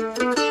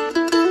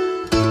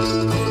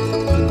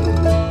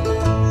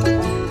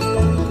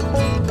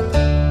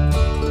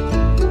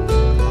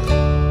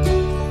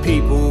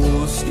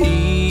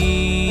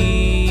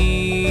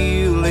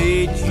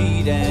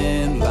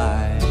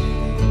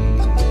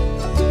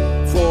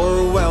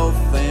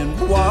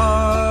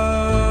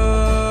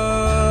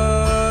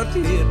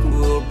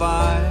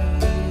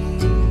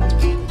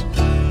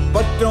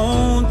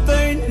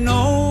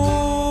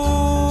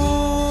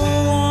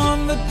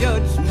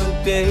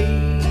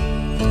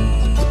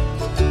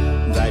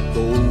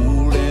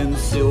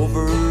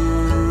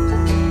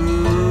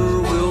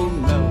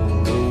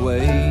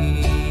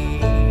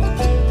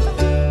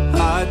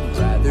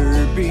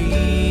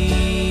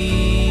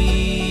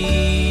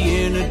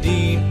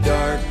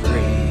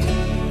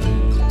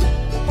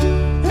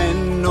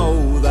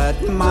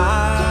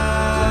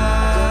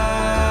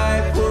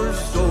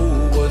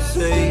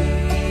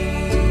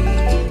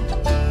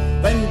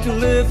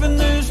 live in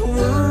this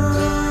world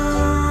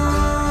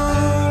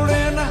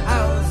in a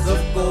house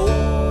of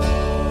gold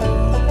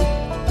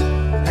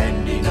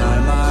and deny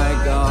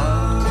my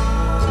God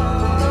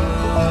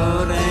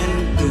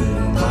and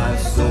doom my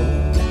soul.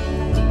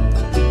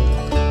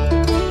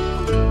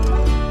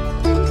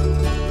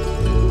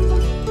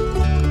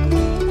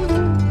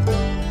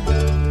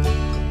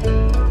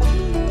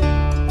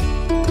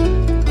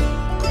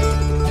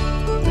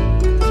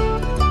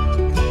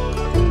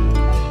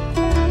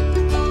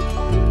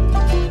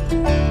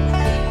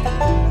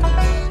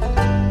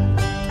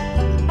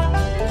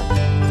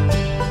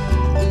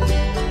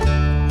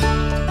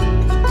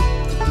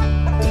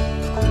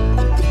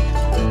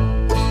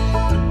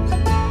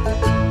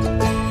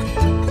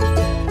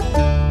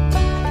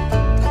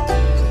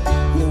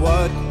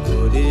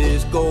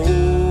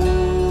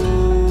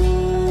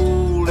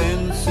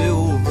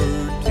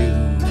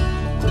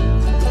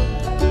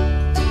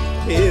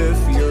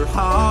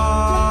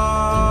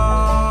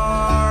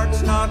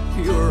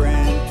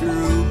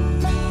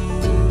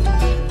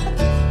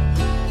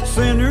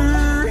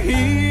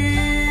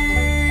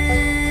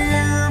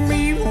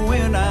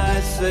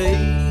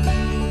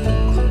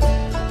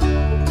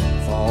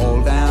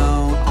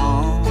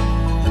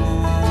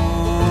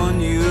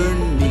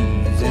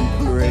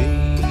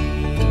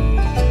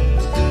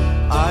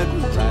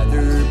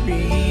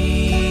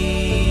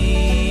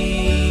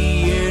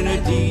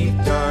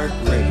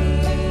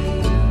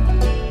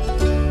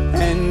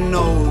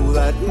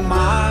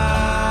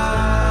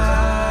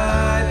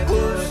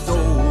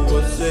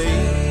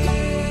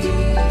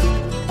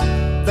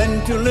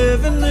 To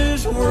live in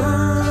this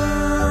world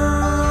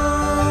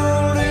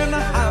in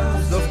a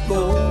house of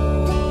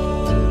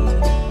gold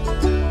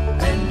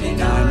and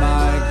deny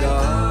my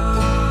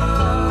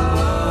God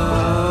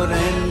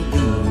and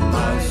doom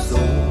my soul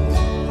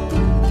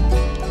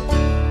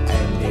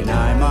and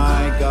deny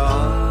my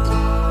God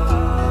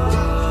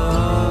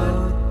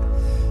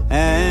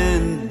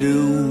and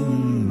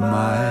doom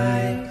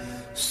my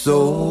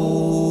soul.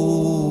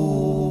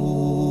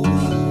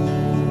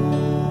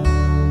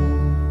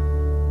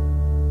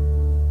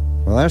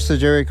 Well, that's the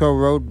Jericho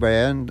Road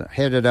Band,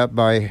 headed up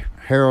by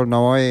Harold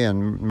Noy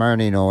and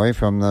Marnie Noy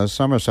from the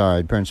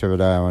Summerside, Prince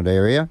Edward Island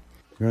area.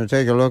 We're going to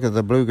take a look at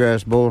the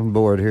Bluegrass Bulletin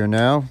Board here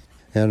now.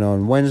 And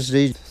on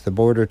Wednesday, the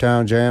Border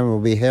Town Jam will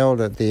be held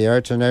at the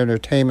Arts and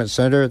Entertainment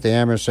Center at the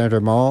Amherst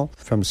Center Mall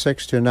from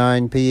 6 to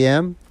 9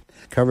 p.m.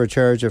 Cover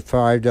charge of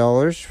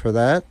 $5 for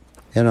that.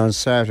 And on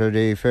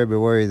Saturday,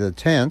 February the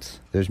 10th,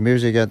 there's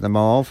music at the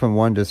mall from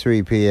 1 to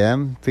 3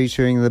 p.m.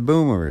 featuring the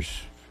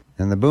Boomers.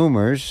 And the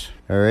Boomers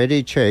are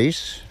Eddie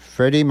Chase,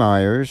 Freddie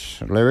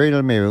Myers, Larry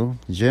Lemieux,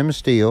 Jim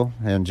Steele,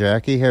 and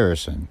Jackie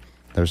Harrison.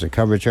 There's a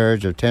cover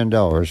charge of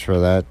 $10 for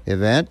that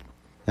event.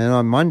 And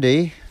on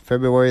Monday,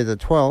 February the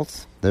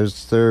 12th,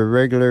 there's their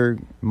regular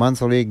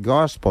monthly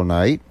gospel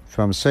night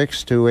from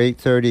 6 to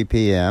 8:30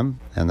 p.m.,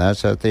 and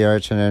that's at the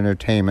Arts and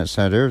Entertainment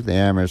Center, the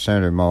Amherst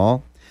Center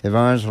Mall.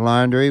 Yvonne's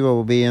Laundry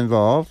will be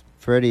involved,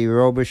 Freddie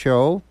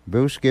Robichaud,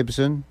 Bruce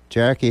Gibson,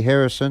 Jackie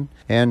Harrison,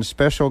 and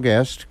special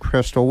guest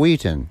Crystal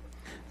Wheaton.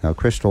 Now,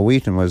 Crystal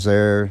Wheaton was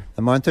there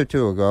a month or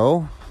two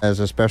ago as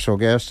a special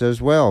guest as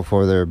well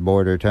for their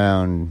Border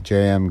Town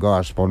Jam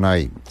Gospel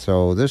Night.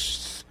 So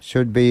this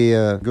should be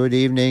a good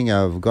evening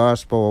of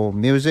gospel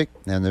music,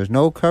 and there's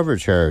no cover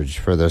charge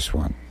for this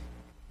one.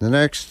 The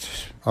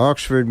next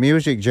Oxford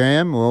Music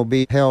Jam will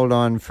be held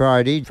on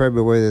Friday,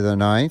 February the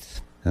 9th,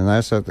 and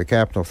that's at the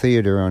Capitol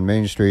Theatre on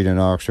Main Street in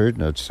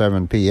Oxford at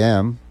 7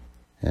 p.m.,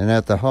 and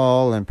at the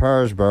Hall in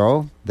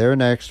Parsboro, their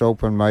next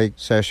open mic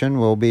session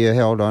will be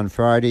held on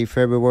Friday,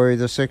 February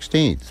the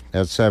 16th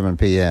at 7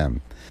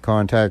 p.m.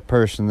 Contact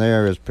person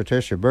there is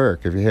Patricia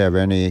Burke if you have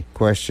any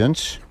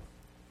questions.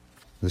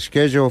 The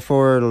schedule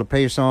for Le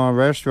Paysan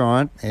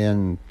Restaurant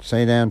in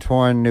St.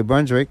 Antoine, New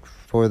Brunswick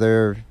for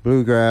their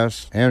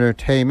bluegrass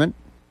entertainment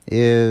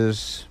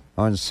is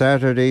on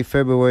Saturday,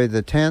 February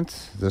the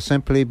 10th. The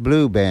Simply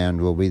Blue Band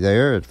will be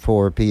there at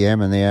 4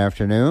 p.m. in the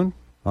afternoon.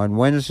 On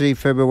Wednesday,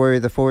 February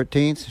the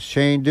 14th,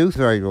 Shane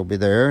Doothright will be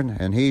there,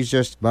 and he's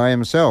just by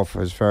himself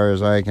as far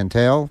as I can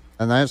tell,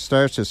 and that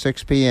starts at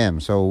 6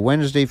 p.m. So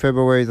Wednesday,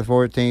 February the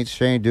 14th,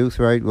 Shane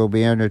Doothright will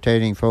be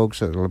entertaining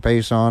folks at Le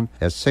Paysan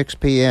at 6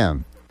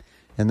 p.m.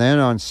 And then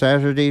on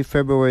Saturday,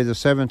 February the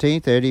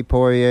 17th, Eddie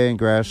Poirier and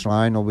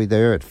Grassline will be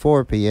there at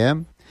 4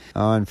 p.m.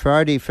 On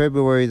Friday,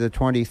 February the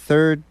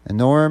 23rd,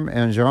 Norm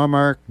and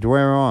Jean-Marc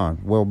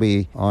Dueron will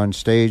be on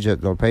stage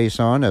at Le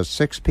Paysan at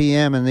 6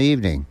 p.m. in the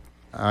evening.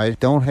 I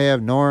don't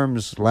have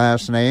Norm's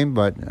last name,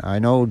 but I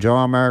know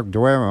Jean-Marc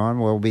Dueron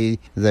will be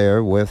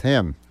there with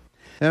him.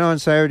 Then on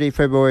Saturday,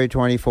 February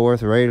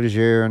 24th, Ray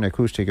Leger and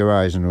Acoustic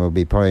Horizon will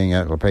be playing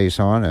at Le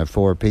Paysan at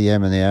 4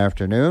 p.m. in the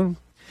afternoon.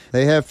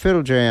 They have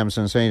fiddle jams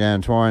in St.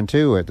 Antoine,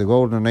 too, at the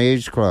Golden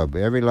Age Club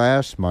every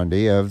last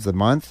Monday of the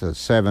month at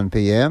 7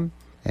 p.m.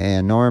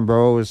 And Norm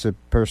Bro is the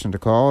person to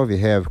call if you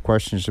have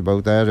questions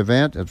about that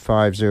event at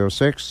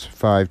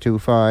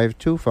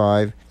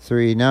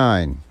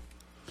 506-525-2539.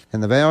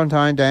 And the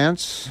Valentine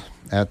Dance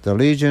at the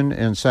Legion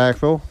in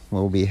Sackville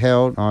will be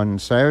held on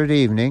Saturday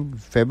evening,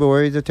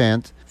 February the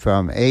 10th,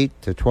 from 8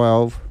 to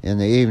 12 in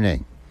the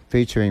evening,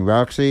 featuring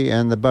Roxy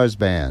and the Buzz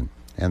Band.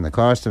 And the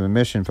cost of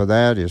admission for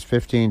that is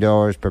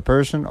 $15 per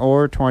person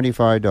or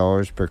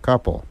 $25 per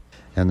couple.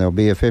 And there'll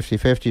be a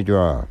 50-50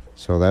 draw.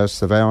 So that's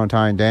the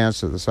Valentine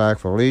Dance at the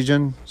Sackville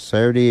Legion,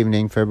 Saturday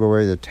evening,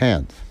 February the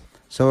 10th.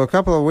 So a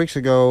couple of weeks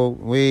ago,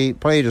 we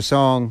played a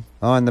song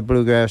on the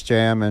Bluegrass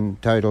Jam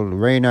entitled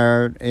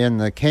Reynard in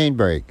the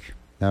Canebrake.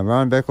 Now,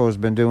 Ron Bickle has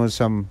been doing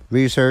some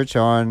research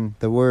on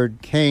the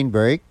word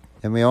canebrake,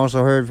 and we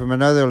also heard from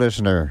another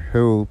listener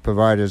who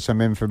provided some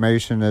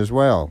information as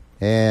well.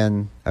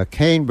 And a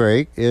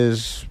canebrake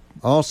is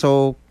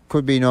also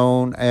could be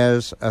known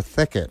as a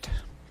thicket,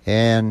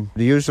 and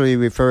usually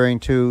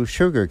referring to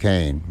sugar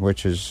cane,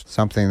 which is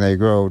something they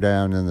grow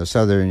down in the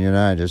southern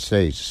United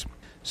States.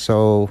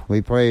 So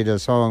we played a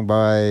song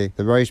by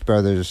the Rice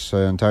Brothers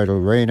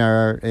entitled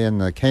Reynard in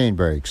the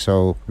Canebrake.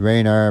 So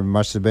Reynard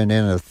must have been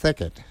in a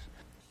thicket.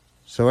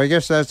 So I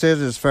guess that's it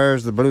as far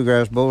as the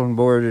Bluegrass Bulletin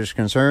Board is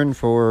concerned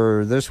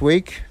for this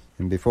week.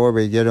 And before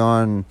we get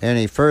on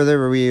any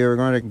further, we are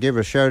going to give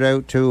a shout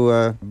out to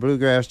a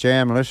Bluegrass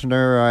Jam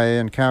listener I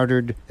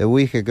encountered a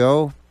week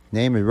ago.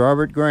 Name is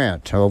Robert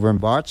Grant over in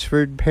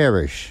Botsford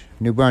Parish,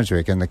 New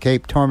Brunswick, in the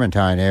Cape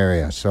Tormentine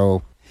area.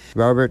 So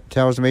Robert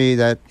tells me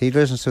that he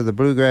listens to the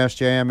Bluegrass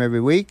Jam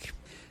every week.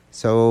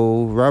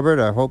 So, Robert,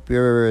 I hope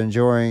you're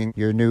enjoying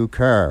your new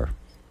car.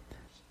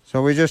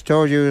 So we just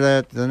told you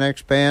that the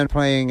next band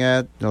playing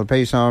at the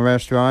Payson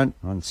Restaurant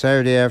on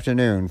Saturday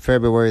afternoon,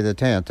 February the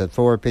 10th at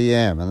 4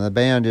 p.m. And the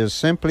band is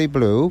Simply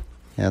Blue,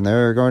 and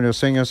they're going to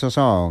sing us a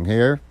song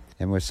here.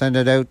 And we'll send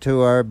it out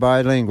to our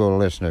bilingual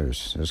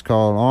listeners. It's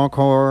called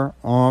Encore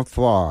une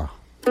fois.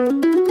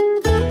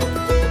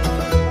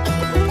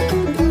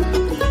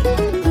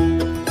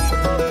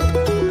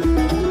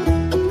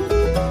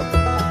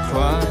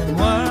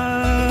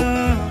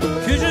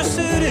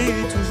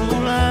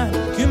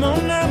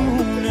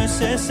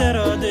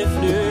 Cessera de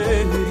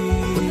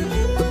fleurir.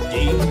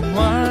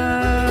 Dis-moi,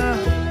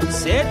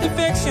 cette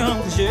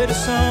affection que je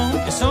ressens,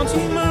 un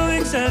sentiment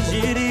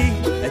exagéré,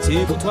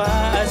 est-il pour toi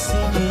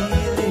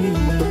assimilé?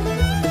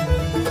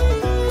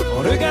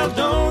 En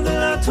regardant de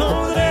la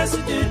tendresse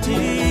de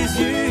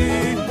tes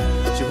yeux,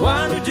 je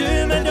vois nous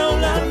deux mains dans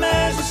la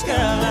mer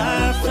jusqu'à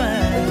la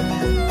fin.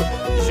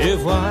 Je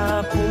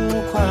vois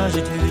pourquoi je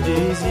te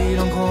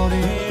désire encore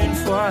une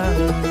fois.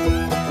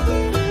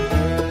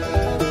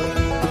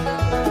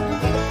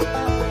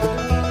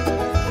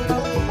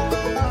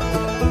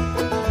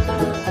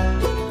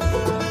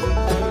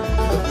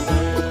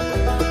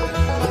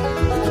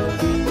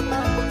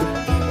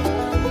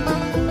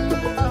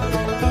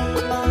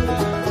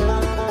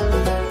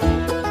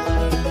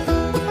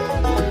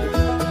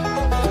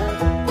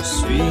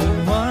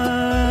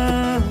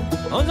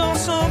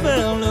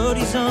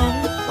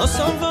 En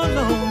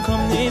s'envolant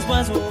comme des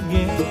oiseaux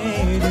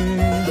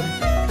mielleux.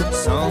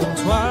 Sans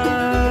toi,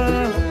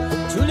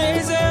 tous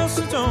les heures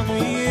sont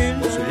ennuyeux,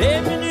 tous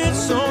les minutes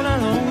sont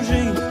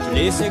allongées, tous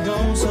les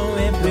secondes sont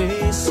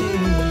imprécises.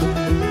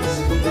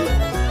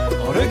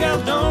 En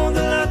regardant de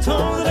la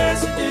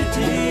tendresse de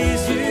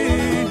tes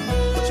yeux,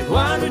 je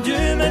vois nous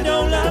deux mains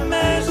dans la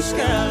mer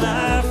jusqu'à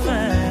la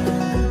fin.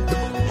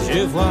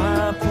 Je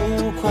vois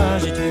pourquoi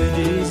je te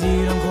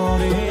désire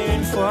encore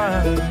une fois.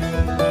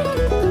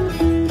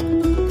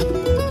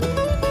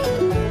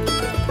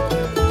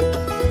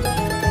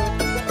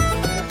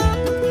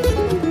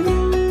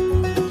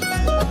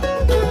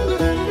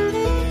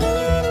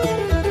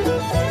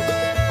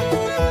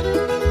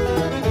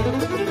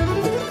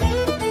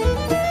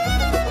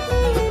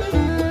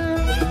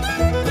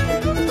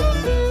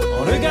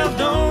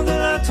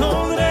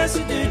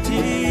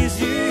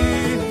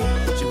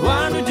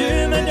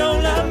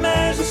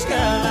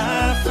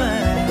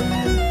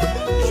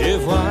 Je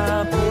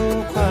vois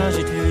pourquoi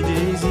je te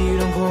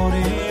désire encore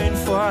une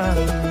fois.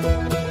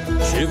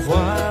 Je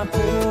vois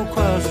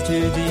pourquoi je te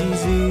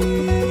désire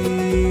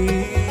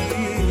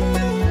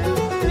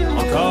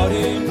encore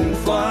une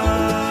fois.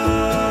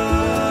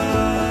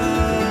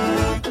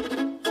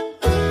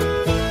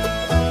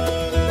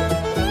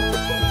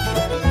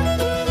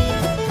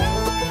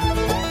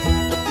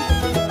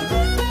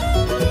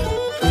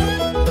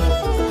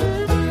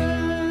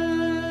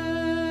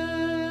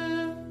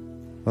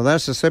 Well,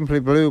 that's the Simply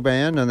Blue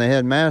Band, and they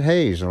had Matt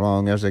Hayes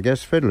along as a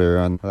guest fiddler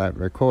on that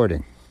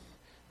recording.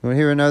 We'll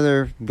hear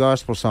another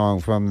gospel song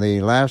from the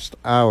Last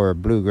Hour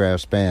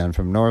Bluegrass Band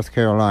from North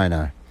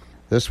Carolina.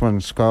 This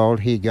one's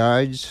called He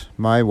Guides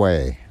My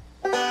Way.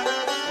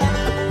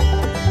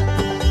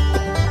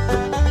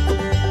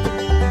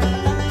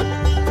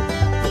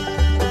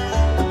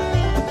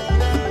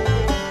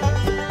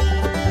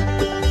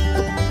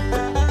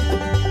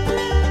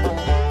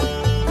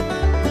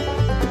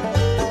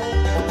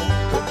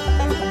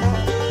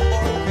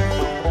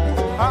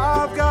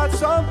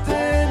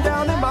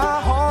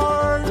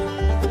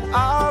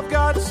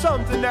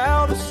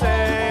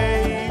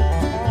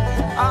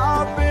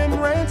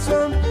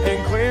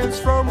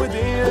 From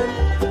within,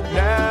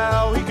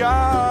 now he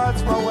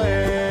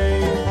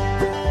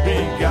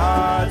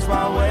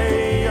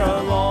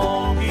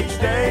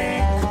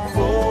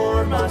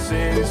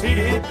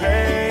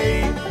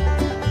pay.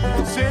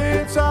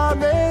 Since I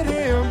met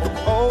him,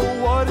 oh,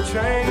 what a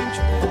change.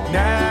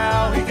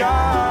 Now he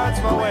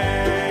guides my way.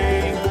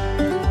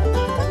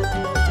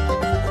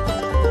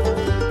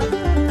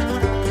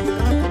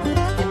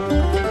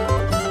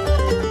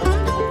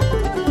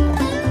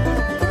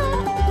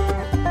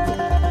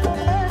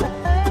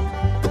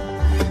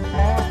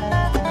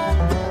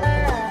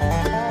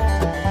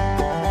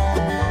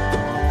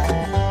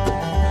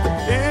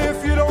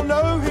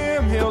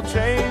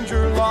 Change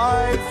your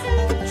life,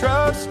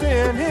 trust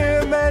in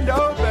him and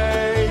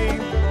obey.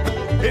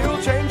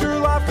 He'll change your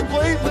life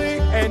completely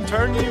and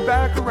turn you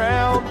back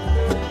around,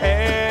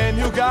 and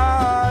he'll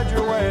guide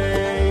your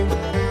way.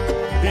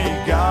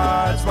 He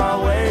guides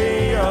my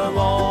way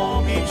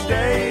along each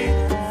day.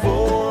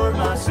 For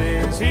my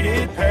sins he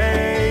did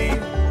pay.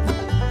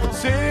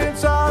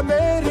 Since I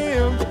met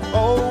him,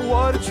 oh,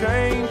 what a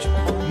change.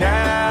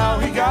 Now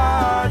he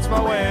guides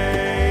my way.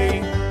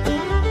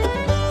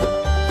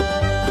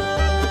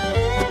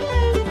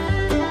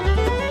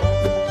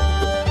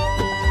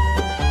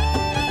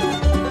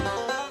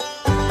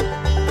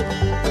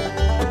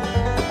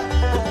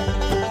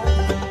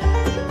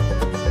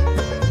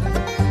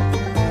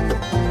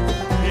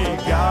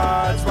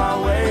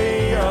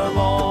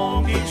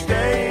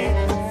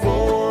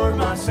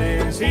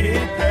 He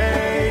did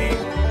pay.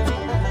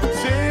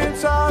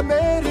 Since I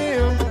met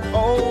him,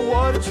 oh,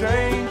 what a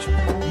change.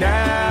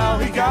 Now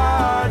he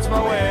guides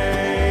my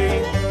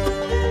way.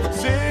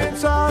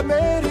 Since I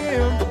met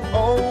him,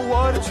 oh,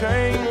 what a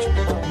change.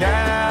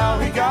 Now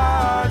he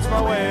guides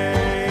my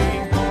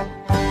way.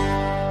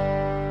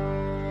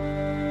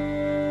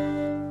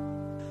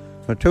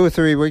 Well, 2 or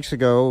 3 weeks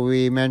ago,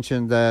 we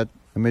mentioned that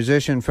a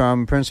musician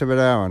from Prince Edward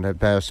Island had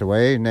passed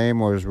away. His name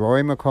was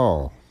Roy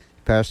McCall.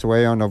 Passed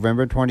away on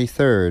November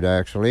 23rd,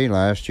 actually,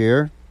 last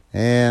year.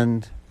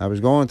 And I was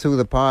going through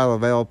the pile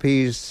of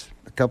LPs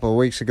a couple of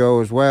weeks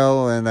ago as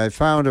well, and I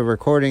found a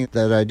recording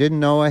that I didn't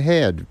know I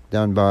had,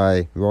 done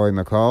by Roy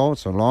McCall.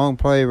 It's a long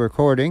play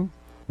recording.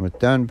 It was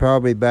done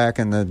probably back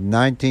in the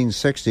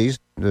 1960s.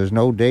 There's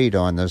no date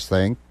on this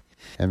thing.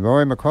 And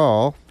Roy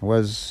McCall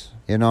was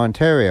in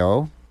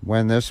Ontario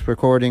when this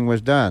recording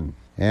was done.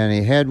 And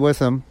he had with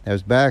him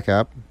as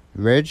backup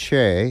Red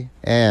Shea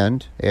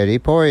and Eddie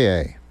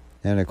Poirier.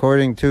 And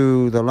according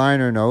to the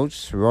liner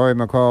notes, Roy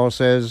McCall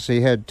says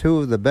he had 2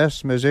 of the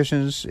best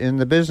musicians in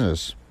the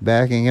business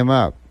backing him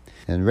up.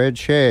 And Red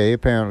Shea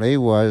apparently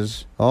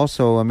was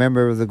also a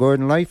member of the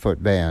Gordon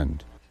Lightfoot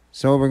Band.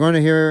 So we're going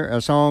to hear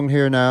a song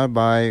here now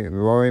by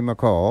Roy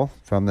McCall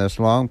from this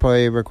long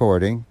play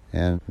recording.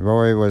 And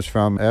Roy was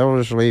from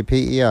Ellerslie,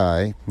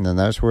 PEI, and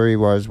that's where he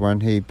was when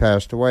he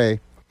passed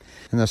away.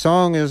 And the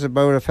song is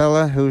about a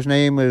fella whose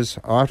name is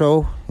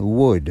Otto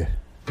Wood.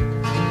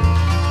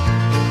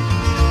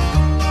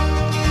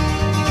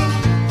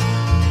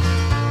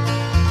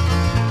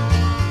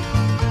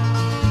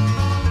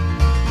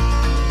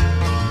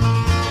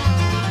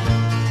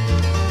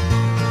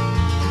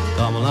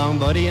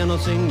 Buddy, and I'll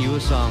sing you a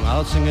song.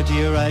 I'll sing it to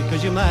you right,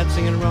 'cause you might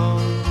sing it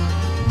wrong.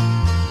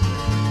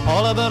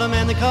 All about a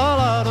man they call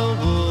Otto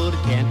Wood.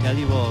 Can't tell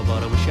you all,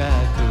 but I wish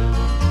I could.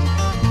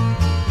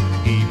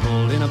 He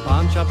pulled in a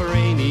pawn shop a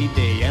rainy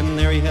day, and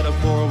there he had a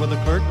quarrel with a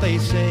clerk, they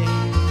say.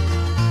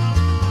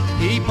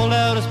 He pulled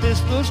out his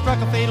pistol,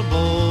 struck a fatal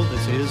blow.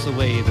 This is the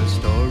way the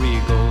story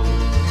goes.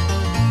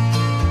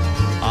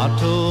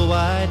 Otto,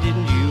 why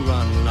didn't you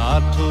run?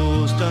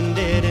 Otto's done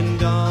dead and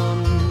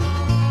gone.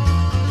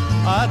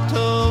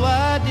 Otto,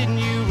 why didn't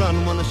you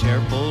run when the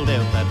sheriff pulled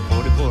out that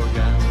 44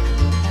 gun?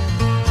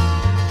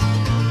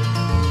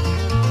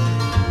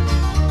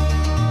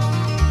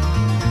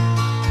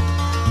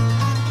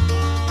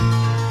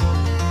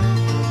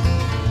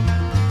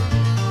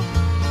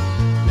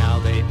 Now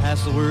they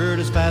passed the word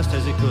as fast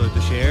as they could.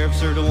 The sheriff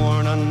served a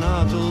warrant on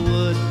Otto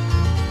Wood.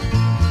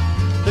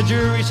 The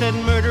jury said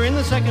murder in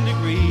the 2nd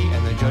degree,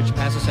 and the judge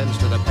passed a sentence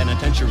to the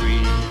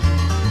penitentiary.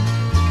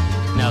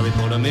 Now they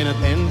put him in a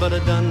pen, but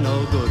it done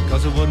no good,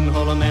 'cause it wouldn't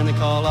hold a man they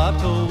call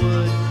Otto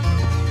Wood.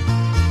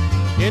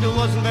 It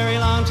wasn't very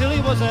long till he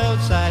was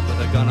outside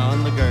with a gun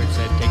on the girth,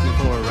 said, take me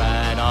for a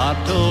ride.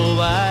 Otto,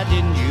 why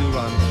didn't you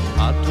run?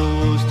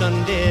 Otto's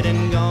done dead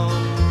and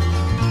gone.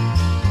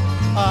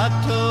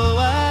 Otto,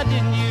 why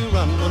didn't you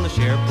run when the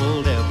sheriff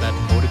pulled out that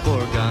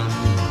 44 gun?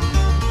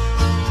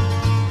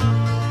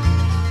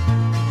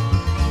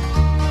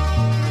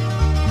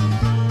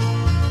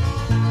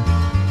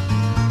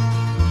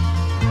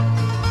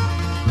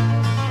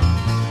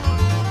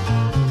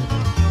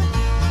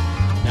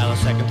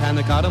 Second time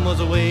they caught him was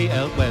away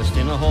out west.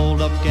 In a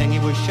hold-up gang he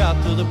was shot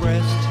through the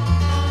breast.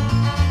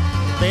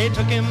 They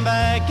took him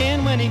back,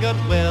 and when he got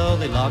well,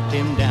 they locked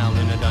him down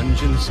in a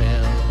dungeon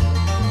cell.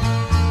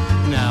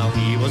 Now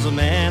he was a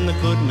man that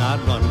could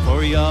not run,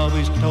 for he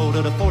always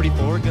toted a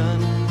 44 gun.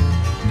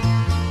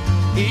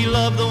 He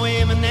loved the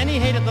women and he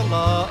hated the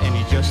law, and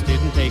he just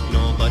didn't take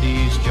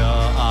nobody's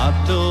jaw.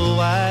 Otto,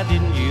 why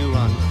didn't you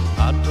run?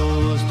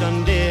 Otto's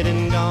done dead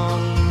and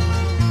gone.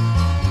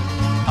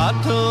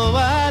 Otto,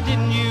 why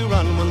didn't you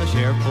run when the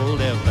sheriff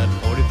pulled out that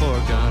 44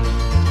 gun?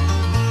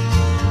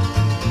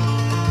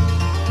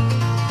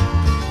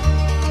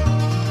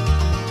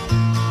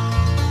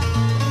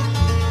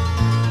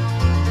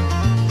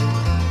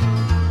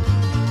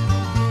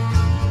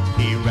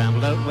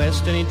 out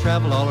west and he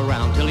traveled all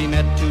around till he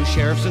met two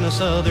sheriffs in a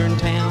southern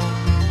town.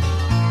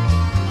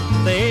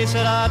 They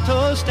said,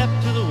 Otto, step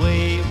to the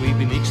way, we've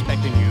been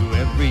expecting you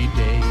every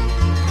day.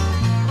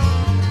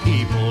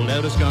 He pulled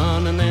out his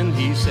gun and then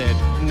he said,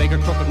 make a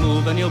crooked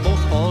move and you'll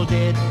both fall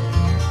dead.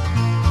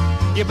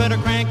 You better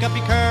crank up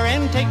your car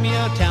and take me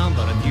out town.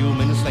 But a few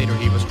minutes later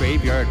he was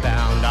graveyard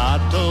bound.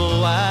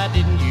 Otto, why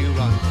didn't you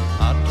run?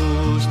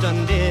 Otto's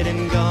done dead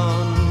and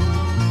gone.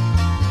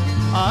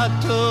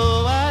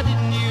 Otto, why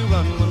didn't you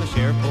run when the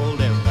sheriff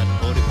pulled out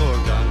that 44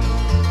 gun?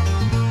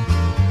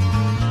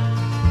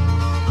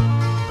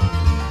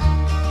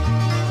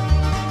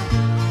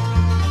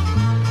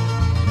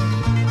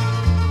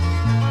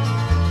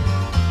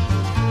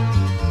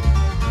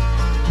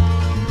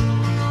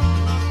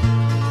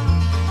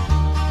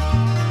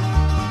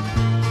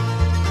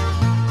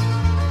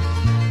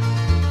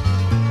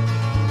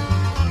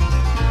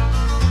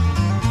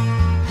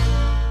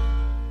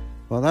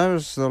 Well, that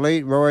was the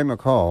late Roy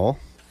McCall,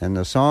 and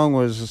the song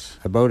was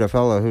about a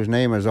fellow whose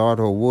name is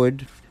Otto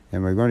Wood,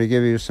 and we're going to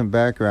give you some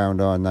background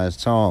on that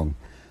song.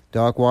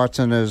 Doc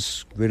Watson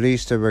has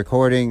released a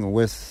recording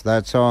with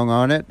that song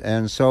on it,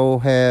 and so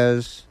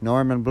has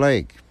Norman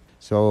Blake.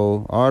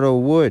 So, Otto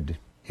Wood,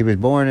 he was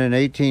born in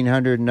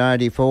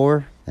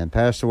 1894 and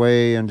passed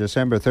away on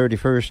December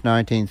 31st,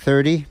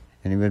 1930,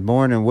 and he was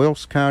born in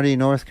Wilkes County,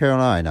 North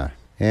Carolina,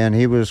 and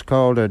he was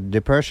called a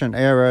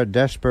Depression-era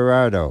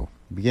desperado.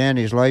 Began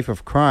his life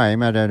of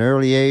crime at an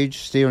early age,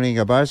 stealing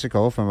a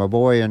bicycle from a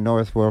boy in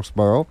North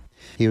Wilkesboro.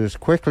 He was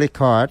quickly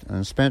caught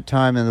and spent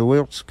time in the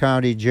Wilkes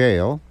County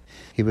Jail.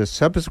 He was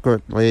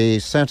subsequently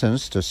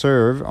sentenced to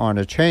serve on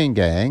a chain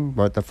gang,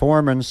 but the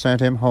foreman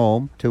sent him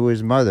home to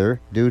his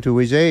mother due to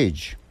his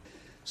age.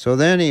 So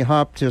then he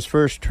hopped his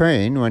first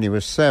train when he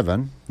was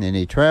 7, and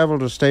he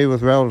traveled to stay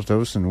with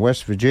relatives in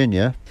West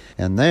Virginia,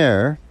 and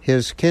there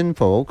his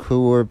kinfolk,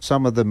 who were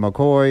some of the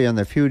McCoy and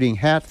the feuding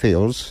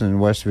Hatfields in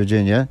West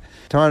Virginia,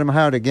 taught him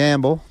how to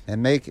gamble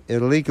and make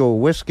illegal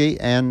whiskey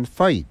and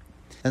fight.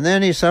 And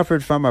then he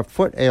suffered from a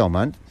foot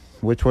ailment,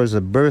 which was a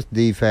birth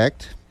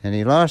defect, and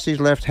he lost his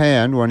left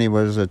hand when he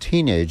was a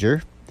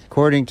teenager.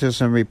 According to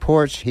some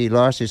reports, he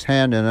lost his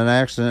hand in an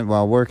accident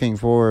while working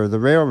for the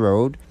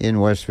railroad in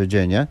West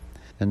Virginia.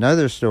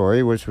 Another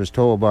story, which was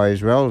told by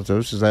his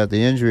relatives, is that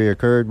the injury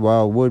occurred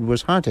while Wood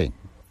was hunting.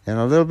 And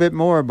a little bit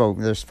more about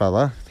this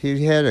fella.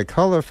 He had a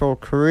colorful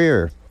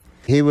career.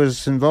 He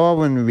was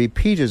involved in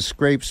repeated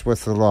scrapes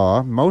with the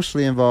law,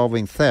 mostly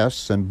involving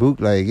thefts and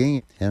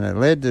bootlegging, and it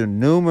led to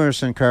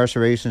numerous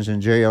incarcerations in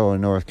jail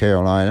in North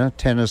Carolina,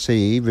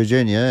 Tennessee,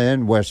 Virginia,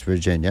 and West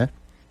Virginia.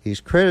 He's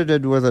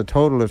credited with a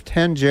total of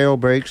 10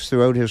 jailbreaks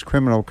throughout his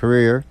criminal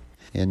career.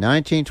 In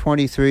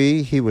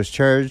 1923, he was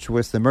charged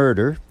with the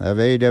murder of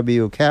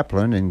A.W.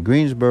 Kaplan in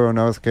Greensboro,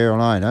 North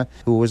Carolina,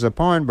 who was a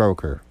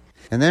pawnbroker.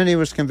 And then he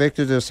was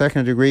convicted of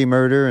second-degree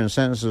murder and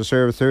sentenced to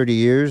serve 30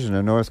 years in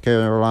the North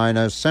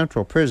Carolina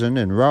Central Prison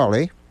in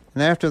Raleigh.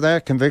 And after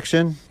that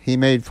conviction, he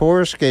made 4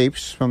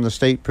 escapes from the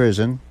state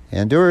prison,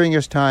 and during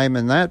his time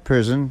in that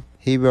prison,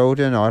 he wrote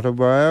an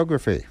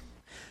autobiography.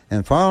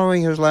 And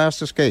following his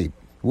last escape,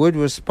 Wood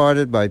was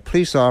spotted by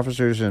police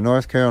officers in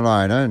North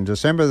Carolina on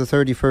December the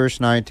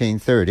 31st,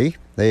 1930.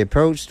 They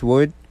approached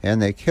Wood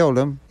and they killed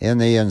him in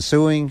the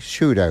ensuing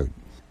shootout.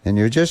 And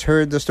you just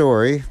heard the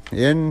story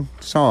in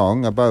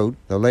song about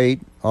the late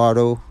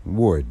Otto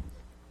Wood.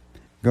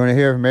 Going to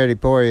hear from Eddie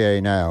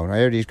Poirier now.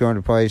 Eddie's going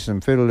to play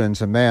some fiddle and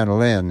some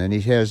mandolin, and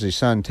he has his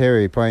son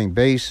Terry playing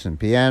bass and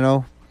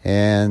piano,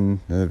 and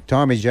the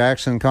Tommy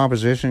Jackson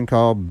composition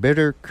called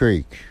Bitter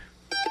Creek.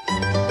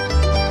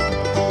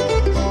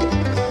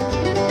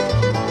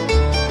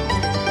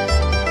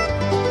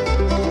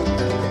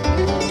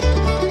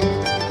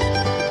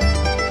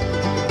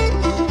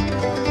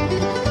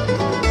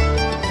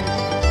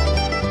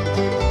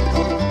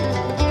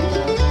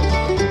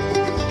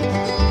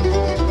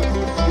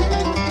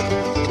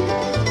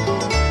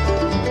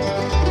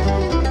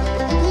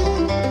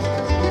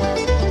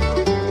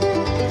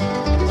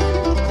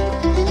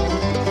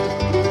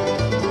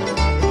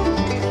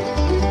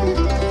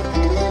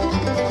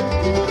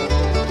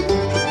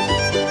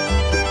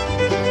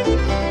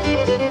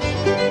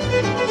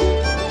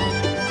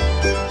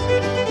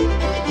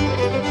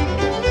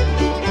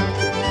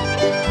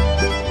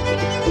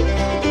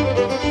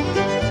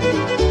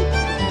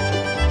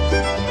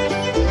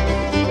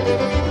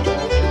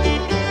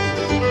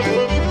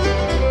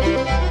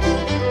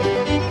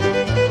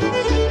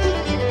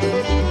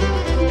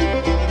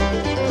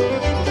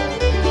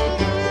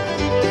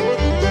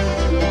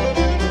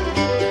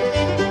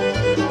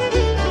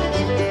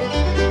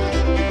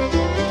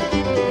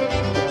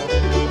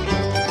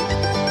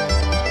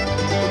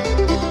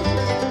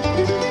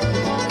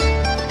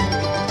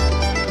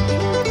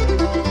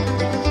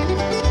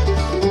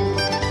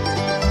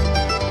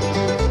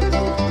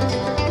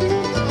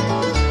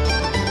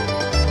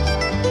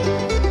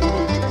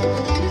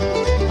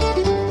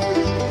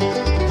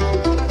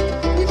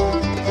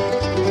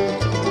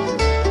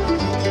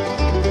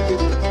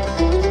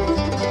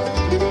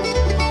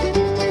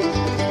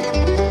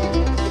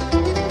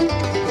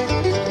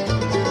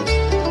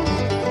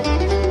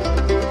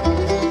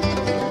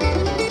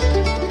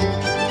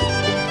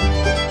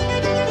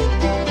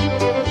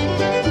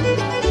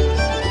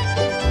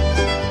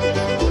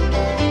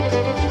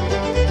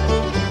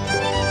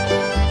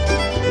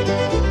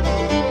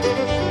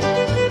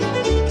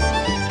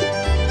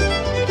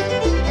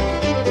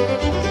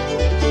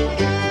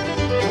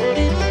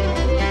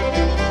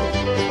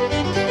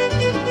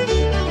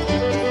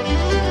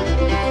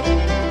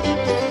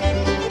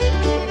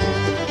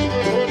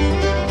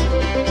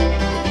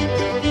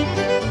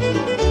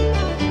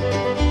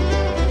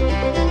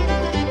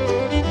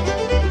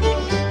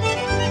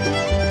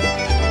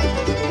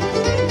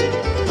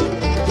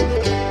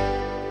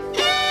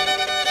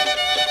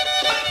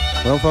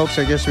 folks,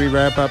 I guess we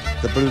wrap up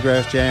the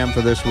Bluegrass Jam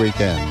for this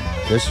weekend.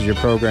 This is your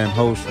program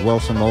host,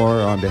 Wilson Moore,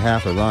 on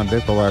behalf of Ron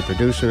Bickle, our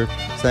producer.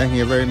 Thank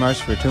you very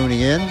much for tuning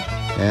in,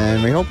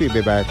 and we hope you'll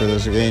be back with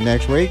us again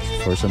next week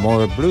for some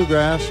more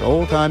bluegrass,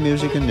 old-time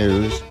music, and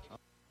news.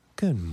 Good